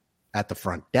woman at the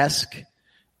front desk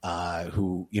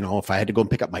who, if I had to go and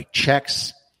pick up my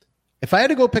checks,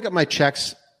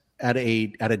 at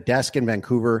a desk in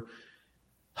Vancouver,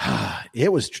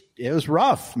 it was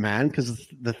rough, man. Because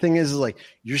the thing is like,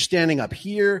 you're standing up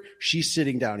here, she's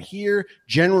sitting down here.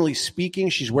 Generally speaking,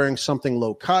 she's wearing something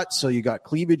low cut, so you got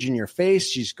cleavage in your face.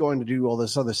 She's going to do all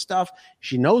this other stuff.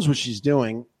 She knows what she's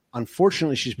doing.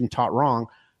 Unfortunately, she's been taught wrong.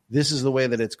 This is the way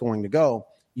that it's going to go.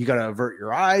 You got to avert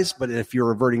your eyes, but if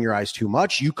you're averting your eyes too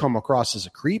much, you come across as a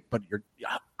creep. But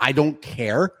I don't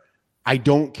care. I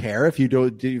don't care if you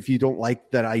don't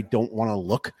like that. I don't want to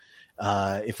look.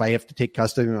 If I have to take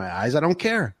custody of my eyes, I don't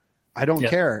care. I don't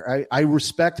care. I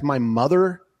respect my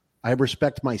mother. I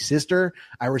respect my sister.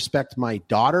 I respect my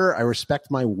daughter. I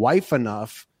respect my wife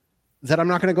enough that I'm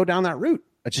not going to go down that route.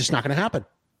 It's just not going to happen.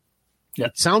 Yeah.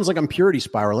 It sounds like I'm purity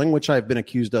spiraling, which I've been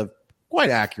accused of quite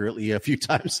accurately a few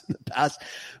times in the past,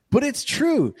 but it's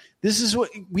true. This is what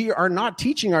we are not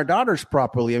teaching our daughters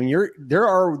properly. I mean, there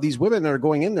are these women that are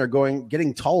going in there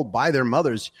getting told by their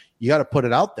mothers, you got to put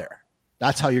it out there.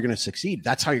 That's how you're going to succeed.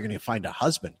 That's how you're going to find a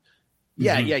husband.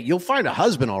 Yeah, you'll find a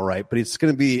husband, all right, but it's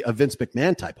going to be a Vince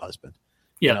McMahon type husband.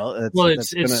 Yeah,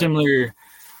 it's similar.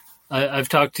 I've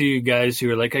talked to guys who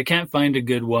are like, I can't find a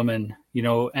good woman,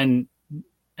 and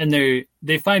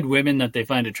they find women that they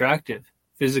find attractive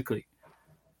physically,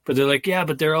 but they're like, yeah,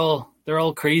 but they're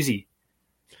all crazy.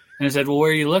 And I said, well, where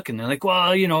are you looking? They're like, well,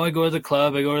 I go to the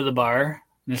club, I go to the bar.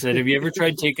 And I said, have you ever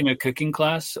tried taking a cooking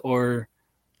class or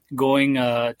going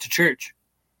to church?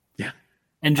 Yeah.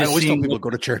 And just I always tell people go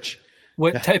to church.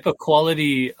 What type of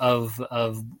quality of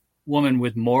woman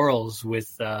with morals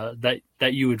with that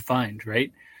you would find,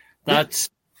 right? That's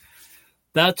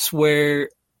where,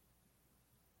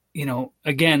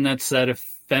 again, that's that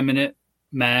effeminate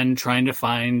man trying to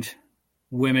find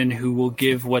women who will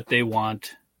give what they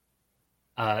want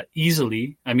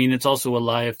easily. I mean, it's also a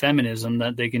lie of feminism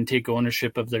that they can take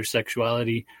ownership of their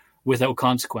sexuality without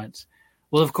consequence.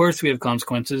 Well, of course we have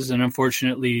consequences, and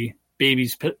unfortunately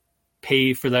babies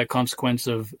pay for that consequence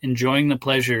of enjoying the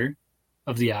pleasure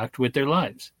of the act with their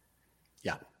lives.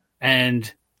 Yeah.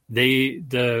 And the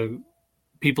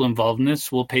people involved in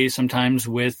this will pay sometimes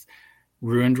with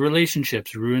ruined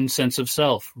relationships, ruined sense of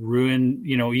self, ruined,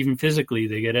 even physically,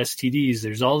 they get STDs.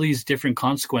 There's all these different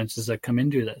consequences that come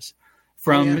into this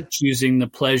from choosing the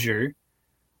pleasure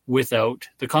without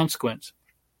the consequence.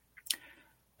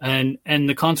 And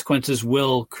the consequences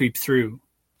will creep through.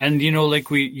 And,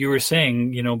 like you were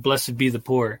saying, blessed be the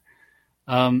poor.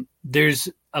 There's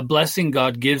a blessing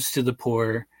God gives to the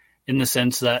poor in the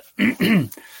sense that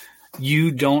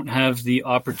you don't have the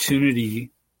opportunity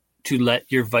to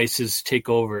let your vices take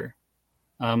over.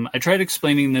 I tried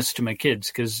explaining this to my kids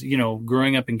because,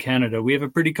 growing up in Canada, we have a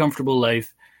pretty comfortable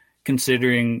life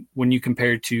considering when you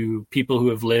compare to people who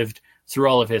have lived through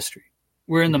all of history.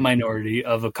 We're in the minority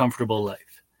of a comfortable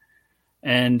life.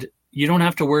 And you don't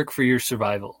have to work for your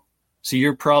survival. So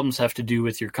your problems have to do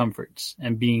with your comforts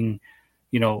and being,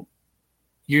 you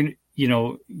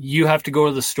you have to go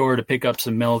to the store to pick up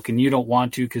some milk and you don't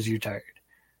want to because you're tired.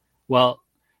 Well,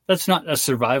 that's not a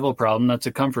survival problem. That's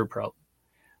a comfort problem.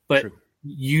 But True.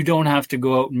 You don't have to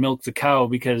go out and milk the cow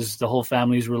because the whole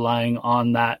family's relying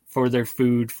on that for their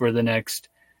food for the next,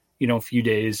 few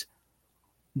days.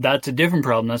 That's a different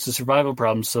problem. That's a survival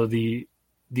problem. So the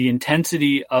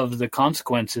intensity of the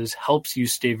consequences helps you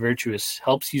stay virtuous,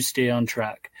 helps you stay on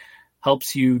track,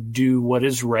 helps you do what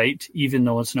is right, even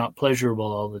though it's not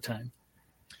pleasurable all the time.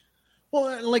 Well,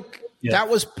 that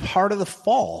was part of the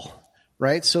fall,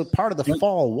 right? So part of the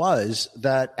fall was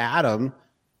that Adam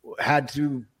had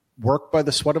to work by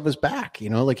the sweat of his back,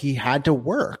 he had to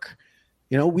work.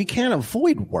 We can't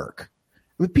avoid work.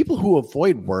 I mean, people who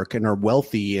avoid work and are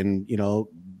wealthy and,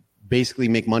 basically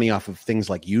make money off of things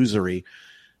like usury,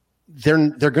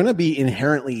 they're going to be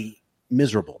inherently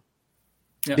miserable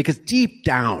because deep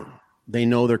down, they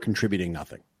know they're contributing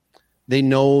nothing. They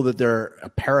know that they're a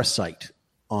parasite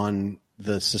on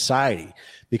the society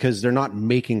because they're not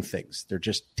making things. They're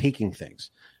just taking things,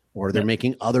 or they're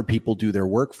making other people do their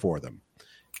work for them.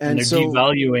 And they're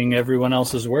devaluing everyone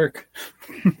else's work.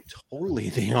 Totally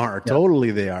they are. Yeah.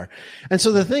 Totally they are. And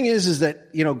so the thing is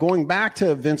that, going back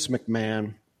to Vince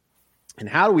McMahon and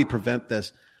how do we prevent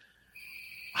this?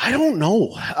 I don't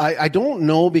know. I don't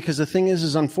know, because the thing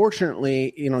is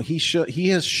unfortunately, he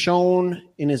has shown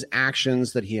in his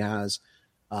actions that he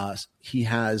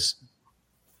has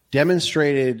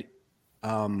demonstrated.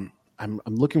 I'm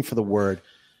looking for the word,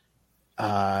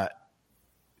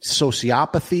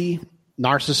 sociopathy,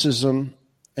 narcissism,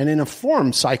 and in a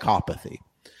form, psychopathy.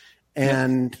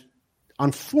 And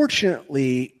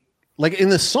unfortunately, like in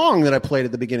the song that I played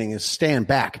at the beginning is Stand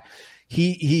Back.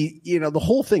 He, the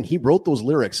whole thing, he wrote those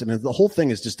lyrics, and the whole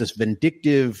thing is just this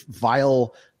vindictive,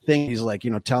 vile thing. He's like,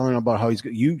 telling about how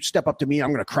you step up to me, I'm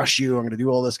going to crush you. I'm going to do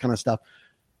all this kind of stuff.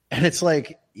 And it's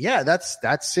like, yeah,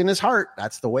 that's in his heart.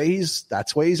 That's the way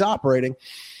he's operating.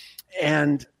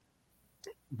 And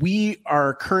we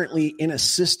are currently in a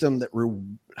system that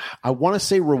I want to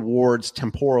say rewards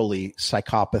temporally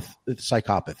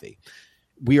psychopathy.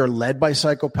 We are led by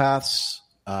psychopaths.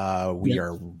 We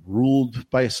are ruled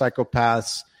by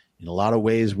psychopaths. In a lot of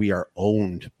ways, we are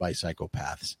owned by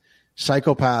psychopaths.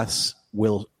 Psychopaths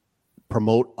will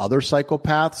promote other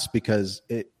psychopaths because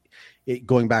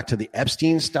going back to the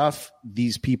Epstein stuff,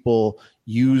 these people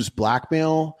use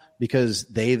blackmail because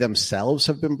they themselves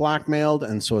have been blackmailed.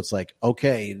 And so it's like,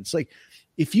 okay, it's like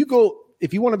if you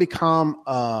want to become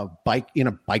in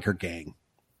a biker gang,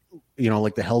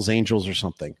 like the Hells Angels or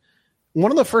something,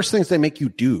 one of the first things they make you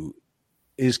do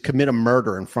is commit a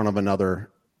murder in front of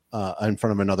another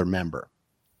member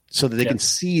so that they can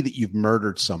see that you've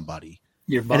murdered somebody.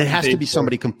 And it has to be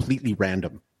somebody completely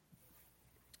random.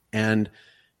 And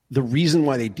the reason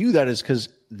why they do that is because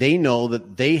they know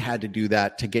that they had to do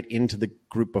that to get into the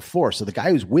group before. So the guy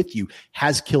who's with you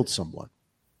has killed someone.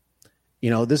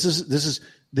 This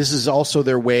is also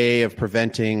their way of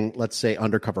preventing, let's say,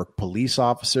 undercover police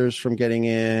officers from getting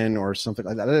in or something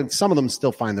like that. And some of them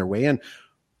still find their way in,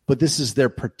 but this is their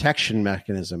protection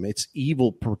mechanism. It's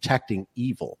evil protecting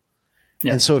evil.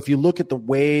 Yeah. And so if you look at the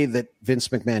way that Vince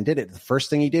McMahon did it, the first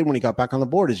thing he did when he got back on the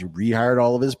board is he rehired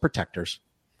all of his protectors.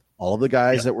 All of the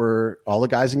guys all the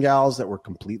guys and gals that were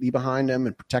completely behind him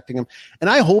and protecting him. And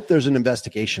I hope there's an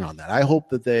investigation on that. I hope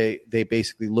that they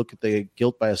basically look at the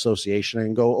guilt by association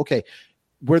and go, okay,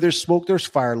 where there's smoke, there's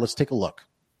fire. Let's take a look.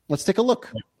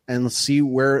 And let's see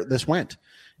where this went.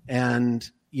 And,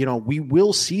 we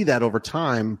will see that over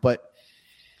time, but,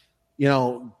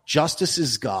 justice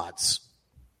is God's.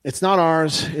 It's not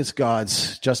ours. It's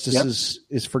God's. Justice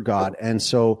is for God. And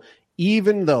so,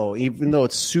 even though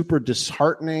it's super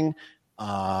disheartening,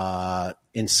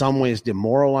 in some ways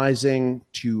demoralizing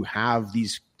to have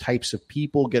these types of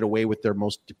people get away with their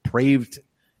most depraved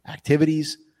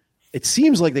activities, it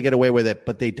seems like they get away with it,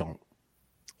 but they don't.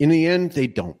 In the end, they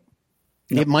don't.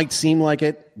 No. It might seem like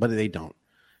it, but they don't.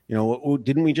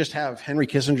 Didn't we just have Henry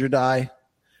Kissinger die?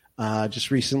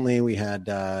 Just recently, we had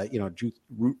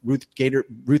Ruth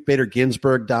Bader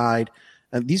Ginsburg died.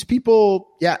 And these people,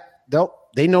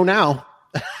 they know now.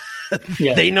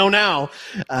 They know now.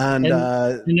 And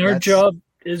our job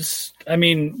is,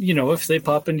 if they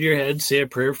pop into your head, say a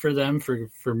prayer for them,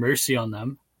 for mercy on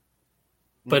them.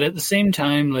 But at the same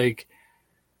time,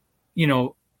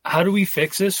 how do we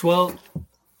fix this? Well,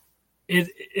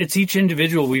 it's each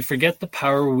individual. We forget the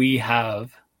power we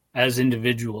have as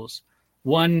individuals.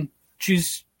 One,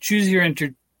 choose your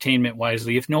entertainment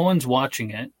wisely. If no one's watching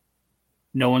it,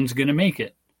 no one's going to make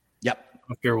it. Yep.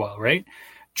 After a while, right?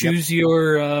 Choose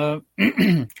your,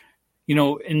 in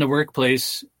the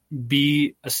workplace,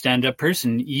 be a stand-up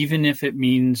person, even if it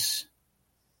means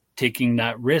taking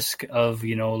that risk of,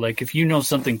 like if you know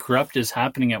something corrupt is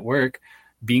happening at work,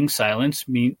 being silent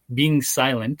means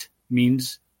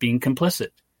being complicit.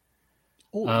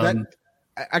 Oh, I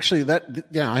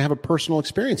have a personal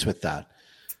experience with that.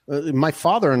 My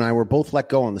father and I were both let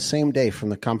go on the same day from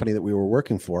the company that we were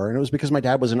working for, and it was because my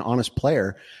dad was an honest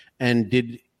player and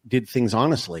did things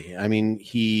honestly. I mean,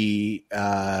 he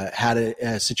had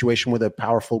a situation with a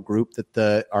powerful group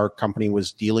that our company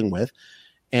was dealing with,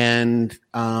 and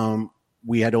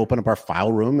we had to open up our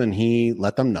file room, and he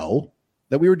let them know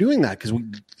that we were doing that because we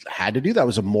had to do that. It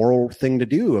was a moral thing to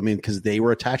do. I mean, because they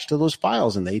were attached to those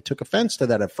files, and they took offense to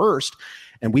that at first,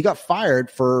 and we got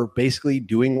fired for basically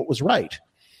doing what was right.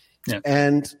 Yeah.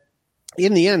 And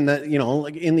in the end,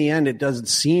 it doesn't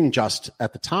seem just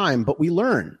at the time, but we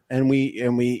learn, and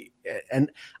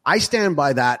I stand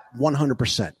by that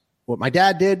 100%. What my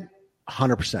dad did,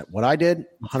 100%. What I did,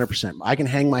 100%. I can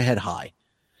hang my head high.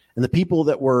 And the people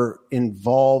that were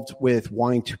involved with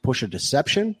wanting to push a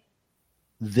deception,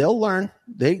 they'll learn.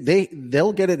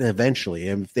 They'll get it eventually.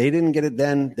 And if they didn't get it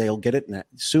then, they'll get it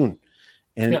soon.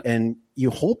 And you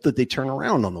hope that they turn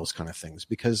around on those kind of things,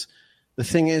 because the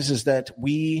thing is that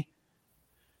we,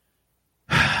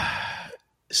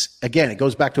 again, it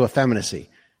goes back to effeminacy,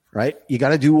 right? You got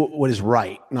to do what is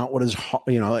right, not what is,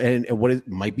 and what it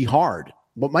might be hard.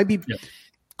 What might be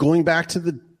going back to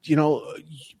the,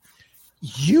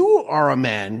 you are a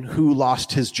man who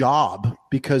lost his job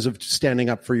because of standing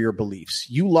up for your beliefs.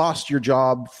 You lost your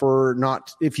job for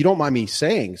not, if you don't mind me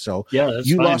saying so, you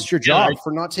fine. Lost your job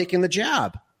for not taking the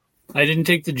jab. I didn't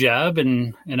take the jab,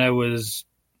 and I was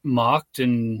mocked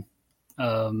and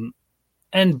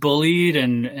bullied,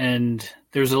 and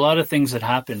there's a lot of things that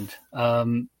happened.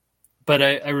 But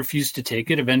I refused to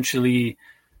take it. Eventually,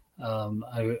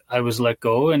 I was let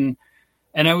go, and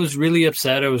I was really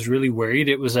upset. I was really worried.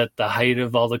 It was at the height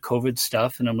of all the COVID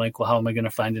stuff, and I'm like, well, how am I going to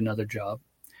find another job?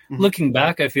 Mm-hmm. Looking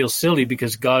back, I feel silly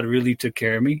because God really took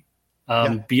care of me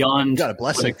beyond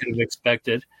what I could have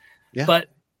expected. Yeah. But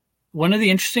one of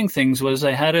the interesting things was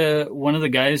I had one of the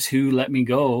guys who let me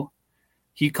go.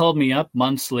 He called me up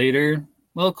months later,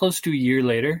 close to a year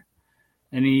later,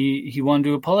 and he wanted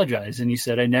to apologize. And he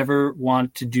said, I never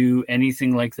want to do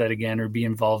anything like that again or be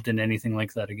involved in anything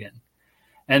like that again.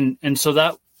 And so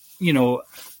that,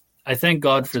 I thank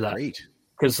God for that.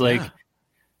 Because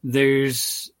there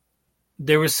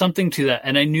was something to that.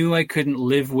 And I knew I couldn't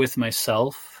live with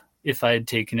myself if I had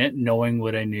taken it, knowing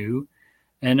what I knew.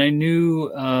 And I knew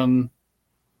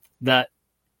that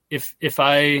if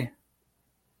I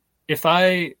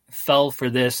fell for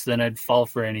this, then I'd fall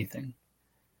for anything.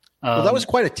 Well, that was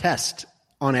quite a test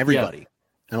on everybody.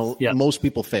 Yeah. And most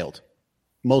people failed.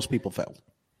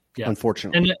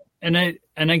 Unfortunately.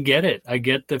 And I get it. I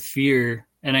get the fear,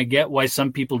 and I get why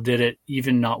some people did it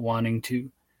even not wanting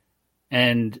to.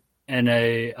 And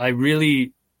I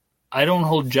don't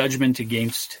hold judgment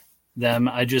against them.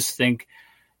 I just think,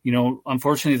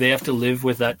 unfortunately they have to live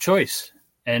with that choice.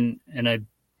 And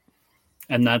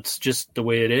that's just the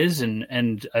way it is.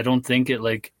 And I don't think it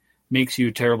makes you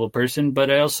a terrible person, but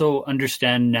I also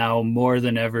understand now more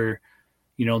than ever,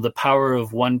 the power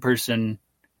of one person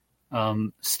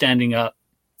standing up.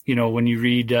 When you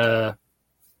read, the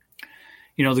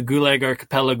Gulag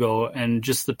Archipelago, and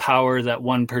just the power that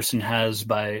one person has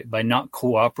by not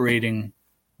cooperating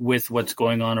with what's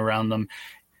going on around them,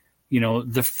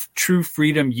 the true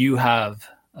freedom you have,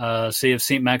 say of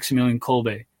St. Maximilian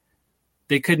Kolbe,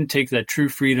 they couldn't take that true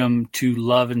freedom to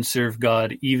love and serve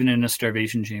God, even in a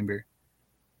starvation chamber.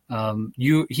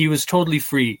 He was totally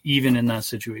free, even in that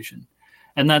situation.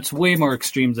 And that's way more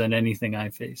extreme than anything I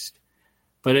faced.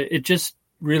 But it just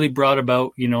really brought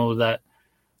about,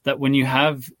 that when you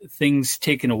have things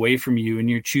taken away from you and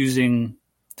you're choosing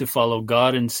to follow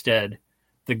God instead,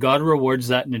 that God rewards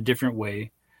that in a different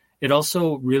way. It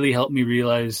also really helped me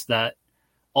realize that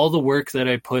all the work that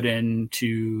I put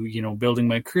into, building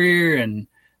my career and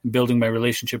building my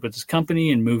relationship with this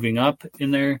company and moving up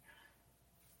in there,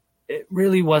 it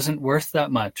really wasn't worth that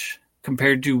much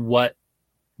compared to what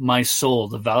my soul,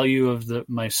 the value of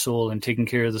my soul and taking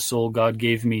care of the soul God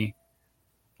gave me,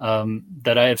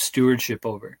 that I have stewardship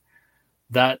over.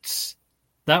 That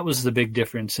was the big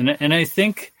difference. And I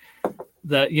think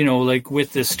that,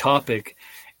 with this topic,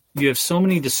 you have so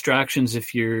many distractions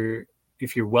if you're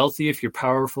wealthy, if you're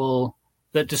powerful,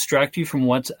 that distract you from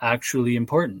what's actually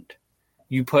important.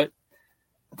 You put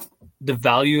the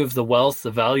value of the wealth,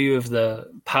 the value of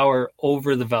the power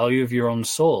over the value of your own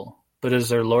soul. But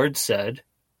as our Lord said,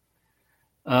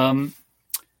 what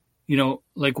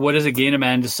does it gain a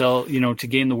man to sell, to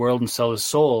gain the world and sell his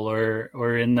soul,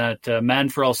 or in that Man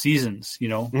for All Seasons,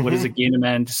 mm-hmm. What does it gain a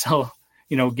man to sell,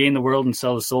 gain the world and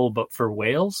sell the soul, but for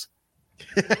whales,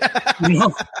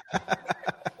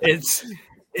 it's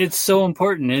so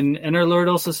important. And our Lord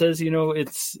also says,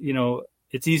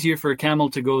 it's easier for a camel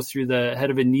to go through the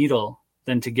head of a needle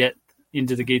than to get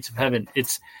into the gates of heaven.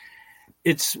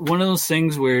 It's one of those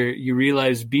things where you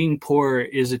realize being poor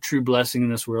is a true blessing in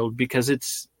this world, because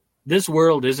this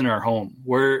world isn't our home.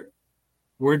 We're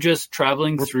just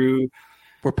traveling through.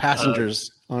 We're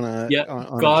passengers on a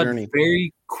God journey.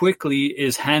 Very quickly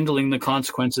is handling the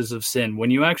consequences of sin.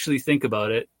 When you actually think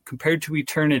about it, compared to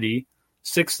eternity,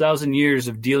 6,000 years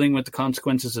of dealing with the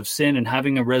consequences of sin and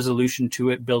having a resolution to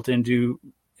it built into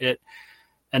it,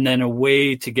 and then a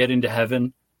way to get into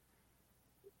heaven.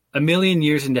 1,000,000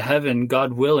 years into heaven,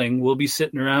 God willing, we'll be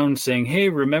sitting around saying, hey,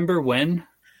 remember when,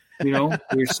 we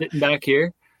were sitting back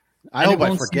here? I hope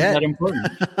I forget. That important.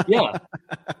 Yeah.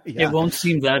 It won't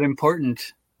seem that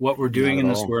important what we're doing in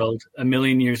this world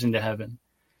 1,000,000 years into heaven.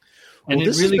 And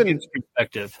it really gives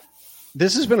perspective.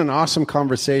 This has been an awesome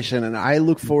conversation, and I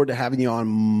look forward to having you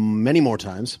on many more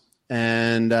times.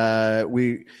 And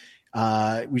we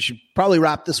should probably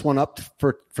wrap this one up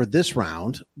for this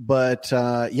round. But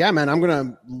man, I'm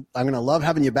gonna love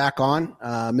having you back on,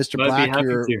 Mr. Black.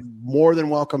 You're more than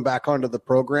welcome back onto the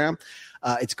program.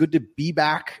 It's good to be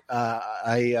back.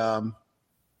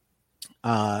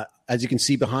 As you can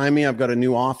see behind me, I've got a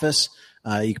new office.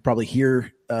 You can probably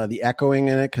hear the echoing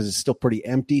in it because it's still pretty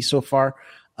empty so far.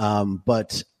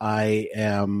 But I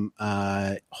am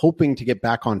hoping to get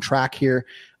back on track here.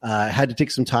 I had to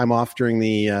take some time off during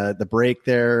the break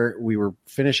there. We were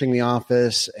finishing the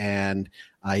office, and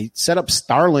I set up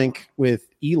Starlink with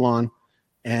Elon,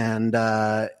 and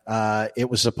it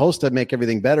was supposed to make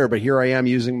everything better. But here I am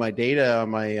using my data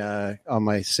on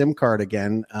my SIM card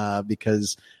again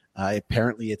because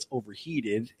apparently it's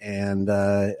overheated, and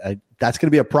that's going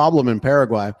to be a problem in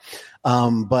Paraguay.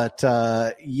 But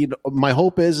my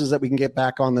hope is that we can get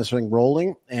back on this thing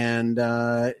rolling. And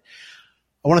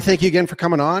I want to thank you again for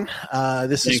coming on.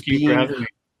 This has been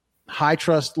High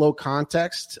Trust, Low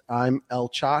Context. I'm El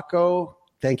Chaco.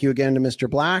 Thank you again to Mr.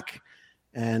 Black,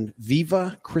 and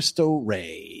Viva Cristo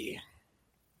Rey.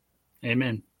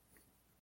 Amen.